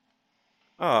 Yeah.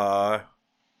 Aw.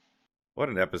 What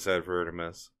an episode for her to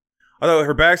miss. Although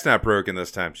her back's not broken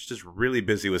this time. She's just really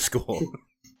busy with school.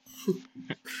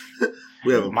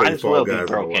 We haven't Might played as Fall well be Guys in a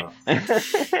broken.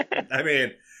 while. I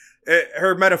mean,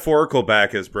 her metaphorical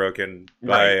back is broken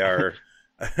by Right.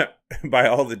 by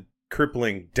all the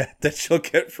crippling debt that she'll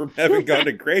get from having gone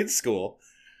to grade school.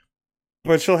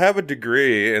 But she'll have a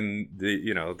degree in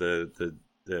the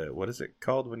what is it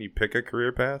called when you pick a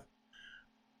career path?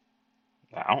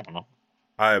 I don't know.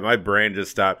 My brain just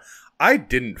stopped. I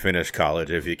didn't finish college,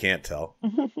 if you can't tell.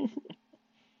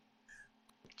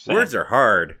 Words are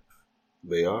hard.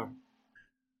 They are.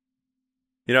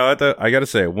 You know, I gotta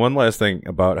say, one last thing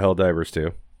about Helldivers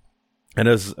 2. And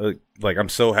as I'm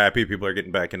so happy people are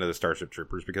getting back into the Starship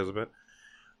Troopers because of it.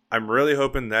 I'm really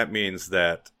hoping that means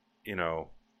that,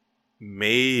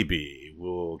 maybe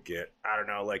we'll get, I don't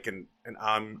know, like an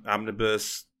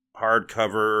omnibus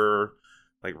hardcover,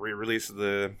 like re-release of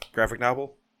the graphic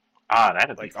novel.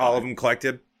 That'd be Like fun. all of them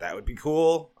collected. That would be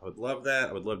cool. I would love that.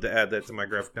 I would love to add that to my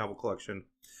graphic novel collection.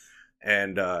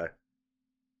 And,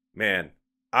 man,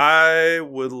 I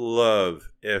would love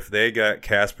if they got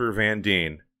Casper Van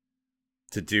Dien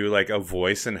to do like a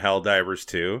voice in Helldivers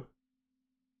 2.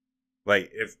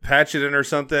 Like if patch it in or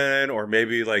something, or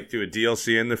maybe like do a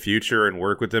DLC in the future and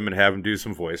work with them and have them do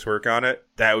some voice work on it.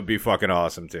 That would be fucking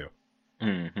awesome too.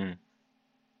 Mm-hmm.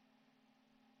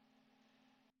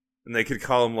 And they could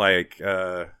call him like,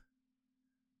 I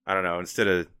don't know, instead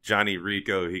of Johnny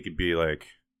Rico, he could be like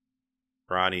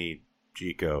Ronnie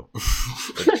Gico.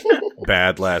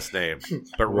 Bad last name.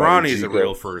 But Ronnie's a Gico.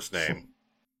 real first name.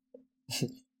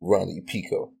 Ronnie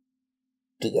Pico.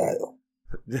 DeGaio.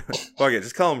 Fuck it,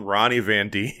 just call him Ronnie Van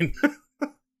Dien.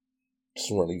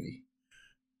 Just Ronnie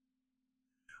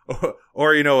V.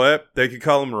 Or you know what? They could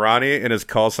call him Ronnie and his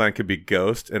call sign could be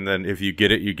Ghost. And then if you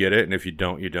get it, you get it. And if you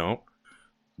don't, you don't.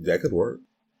 That could work.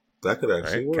 That could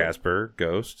actually Right? work. Casper,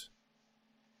 Ghost.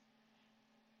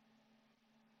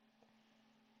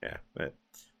 Yeah, but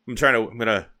I'm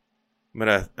gonna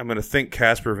think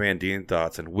Casper Van Dien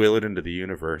thoughts and will it into the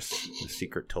universe. The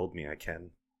secret told me I can.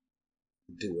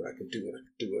 Do it. I can do it. I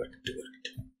can do it. I can do it. I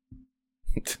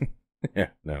can do it. Yeah,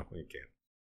 no, we can't.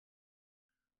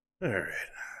 All right.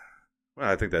 Well,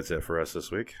 I think that's it for us this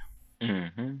week.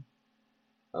 Mm-hmm.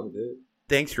 I'm good.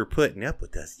 Thanks for putting up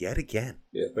with us yet again.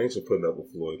 Yeah, thanks for putting up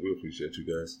with Floyd. We appreciate you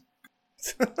guys.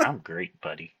 I'm great,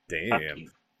 buddy. Fuck Damn. you.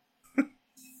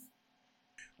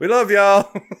 We love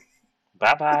y'all.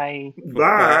 Bye-bye.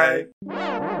 Bye.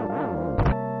 Bye.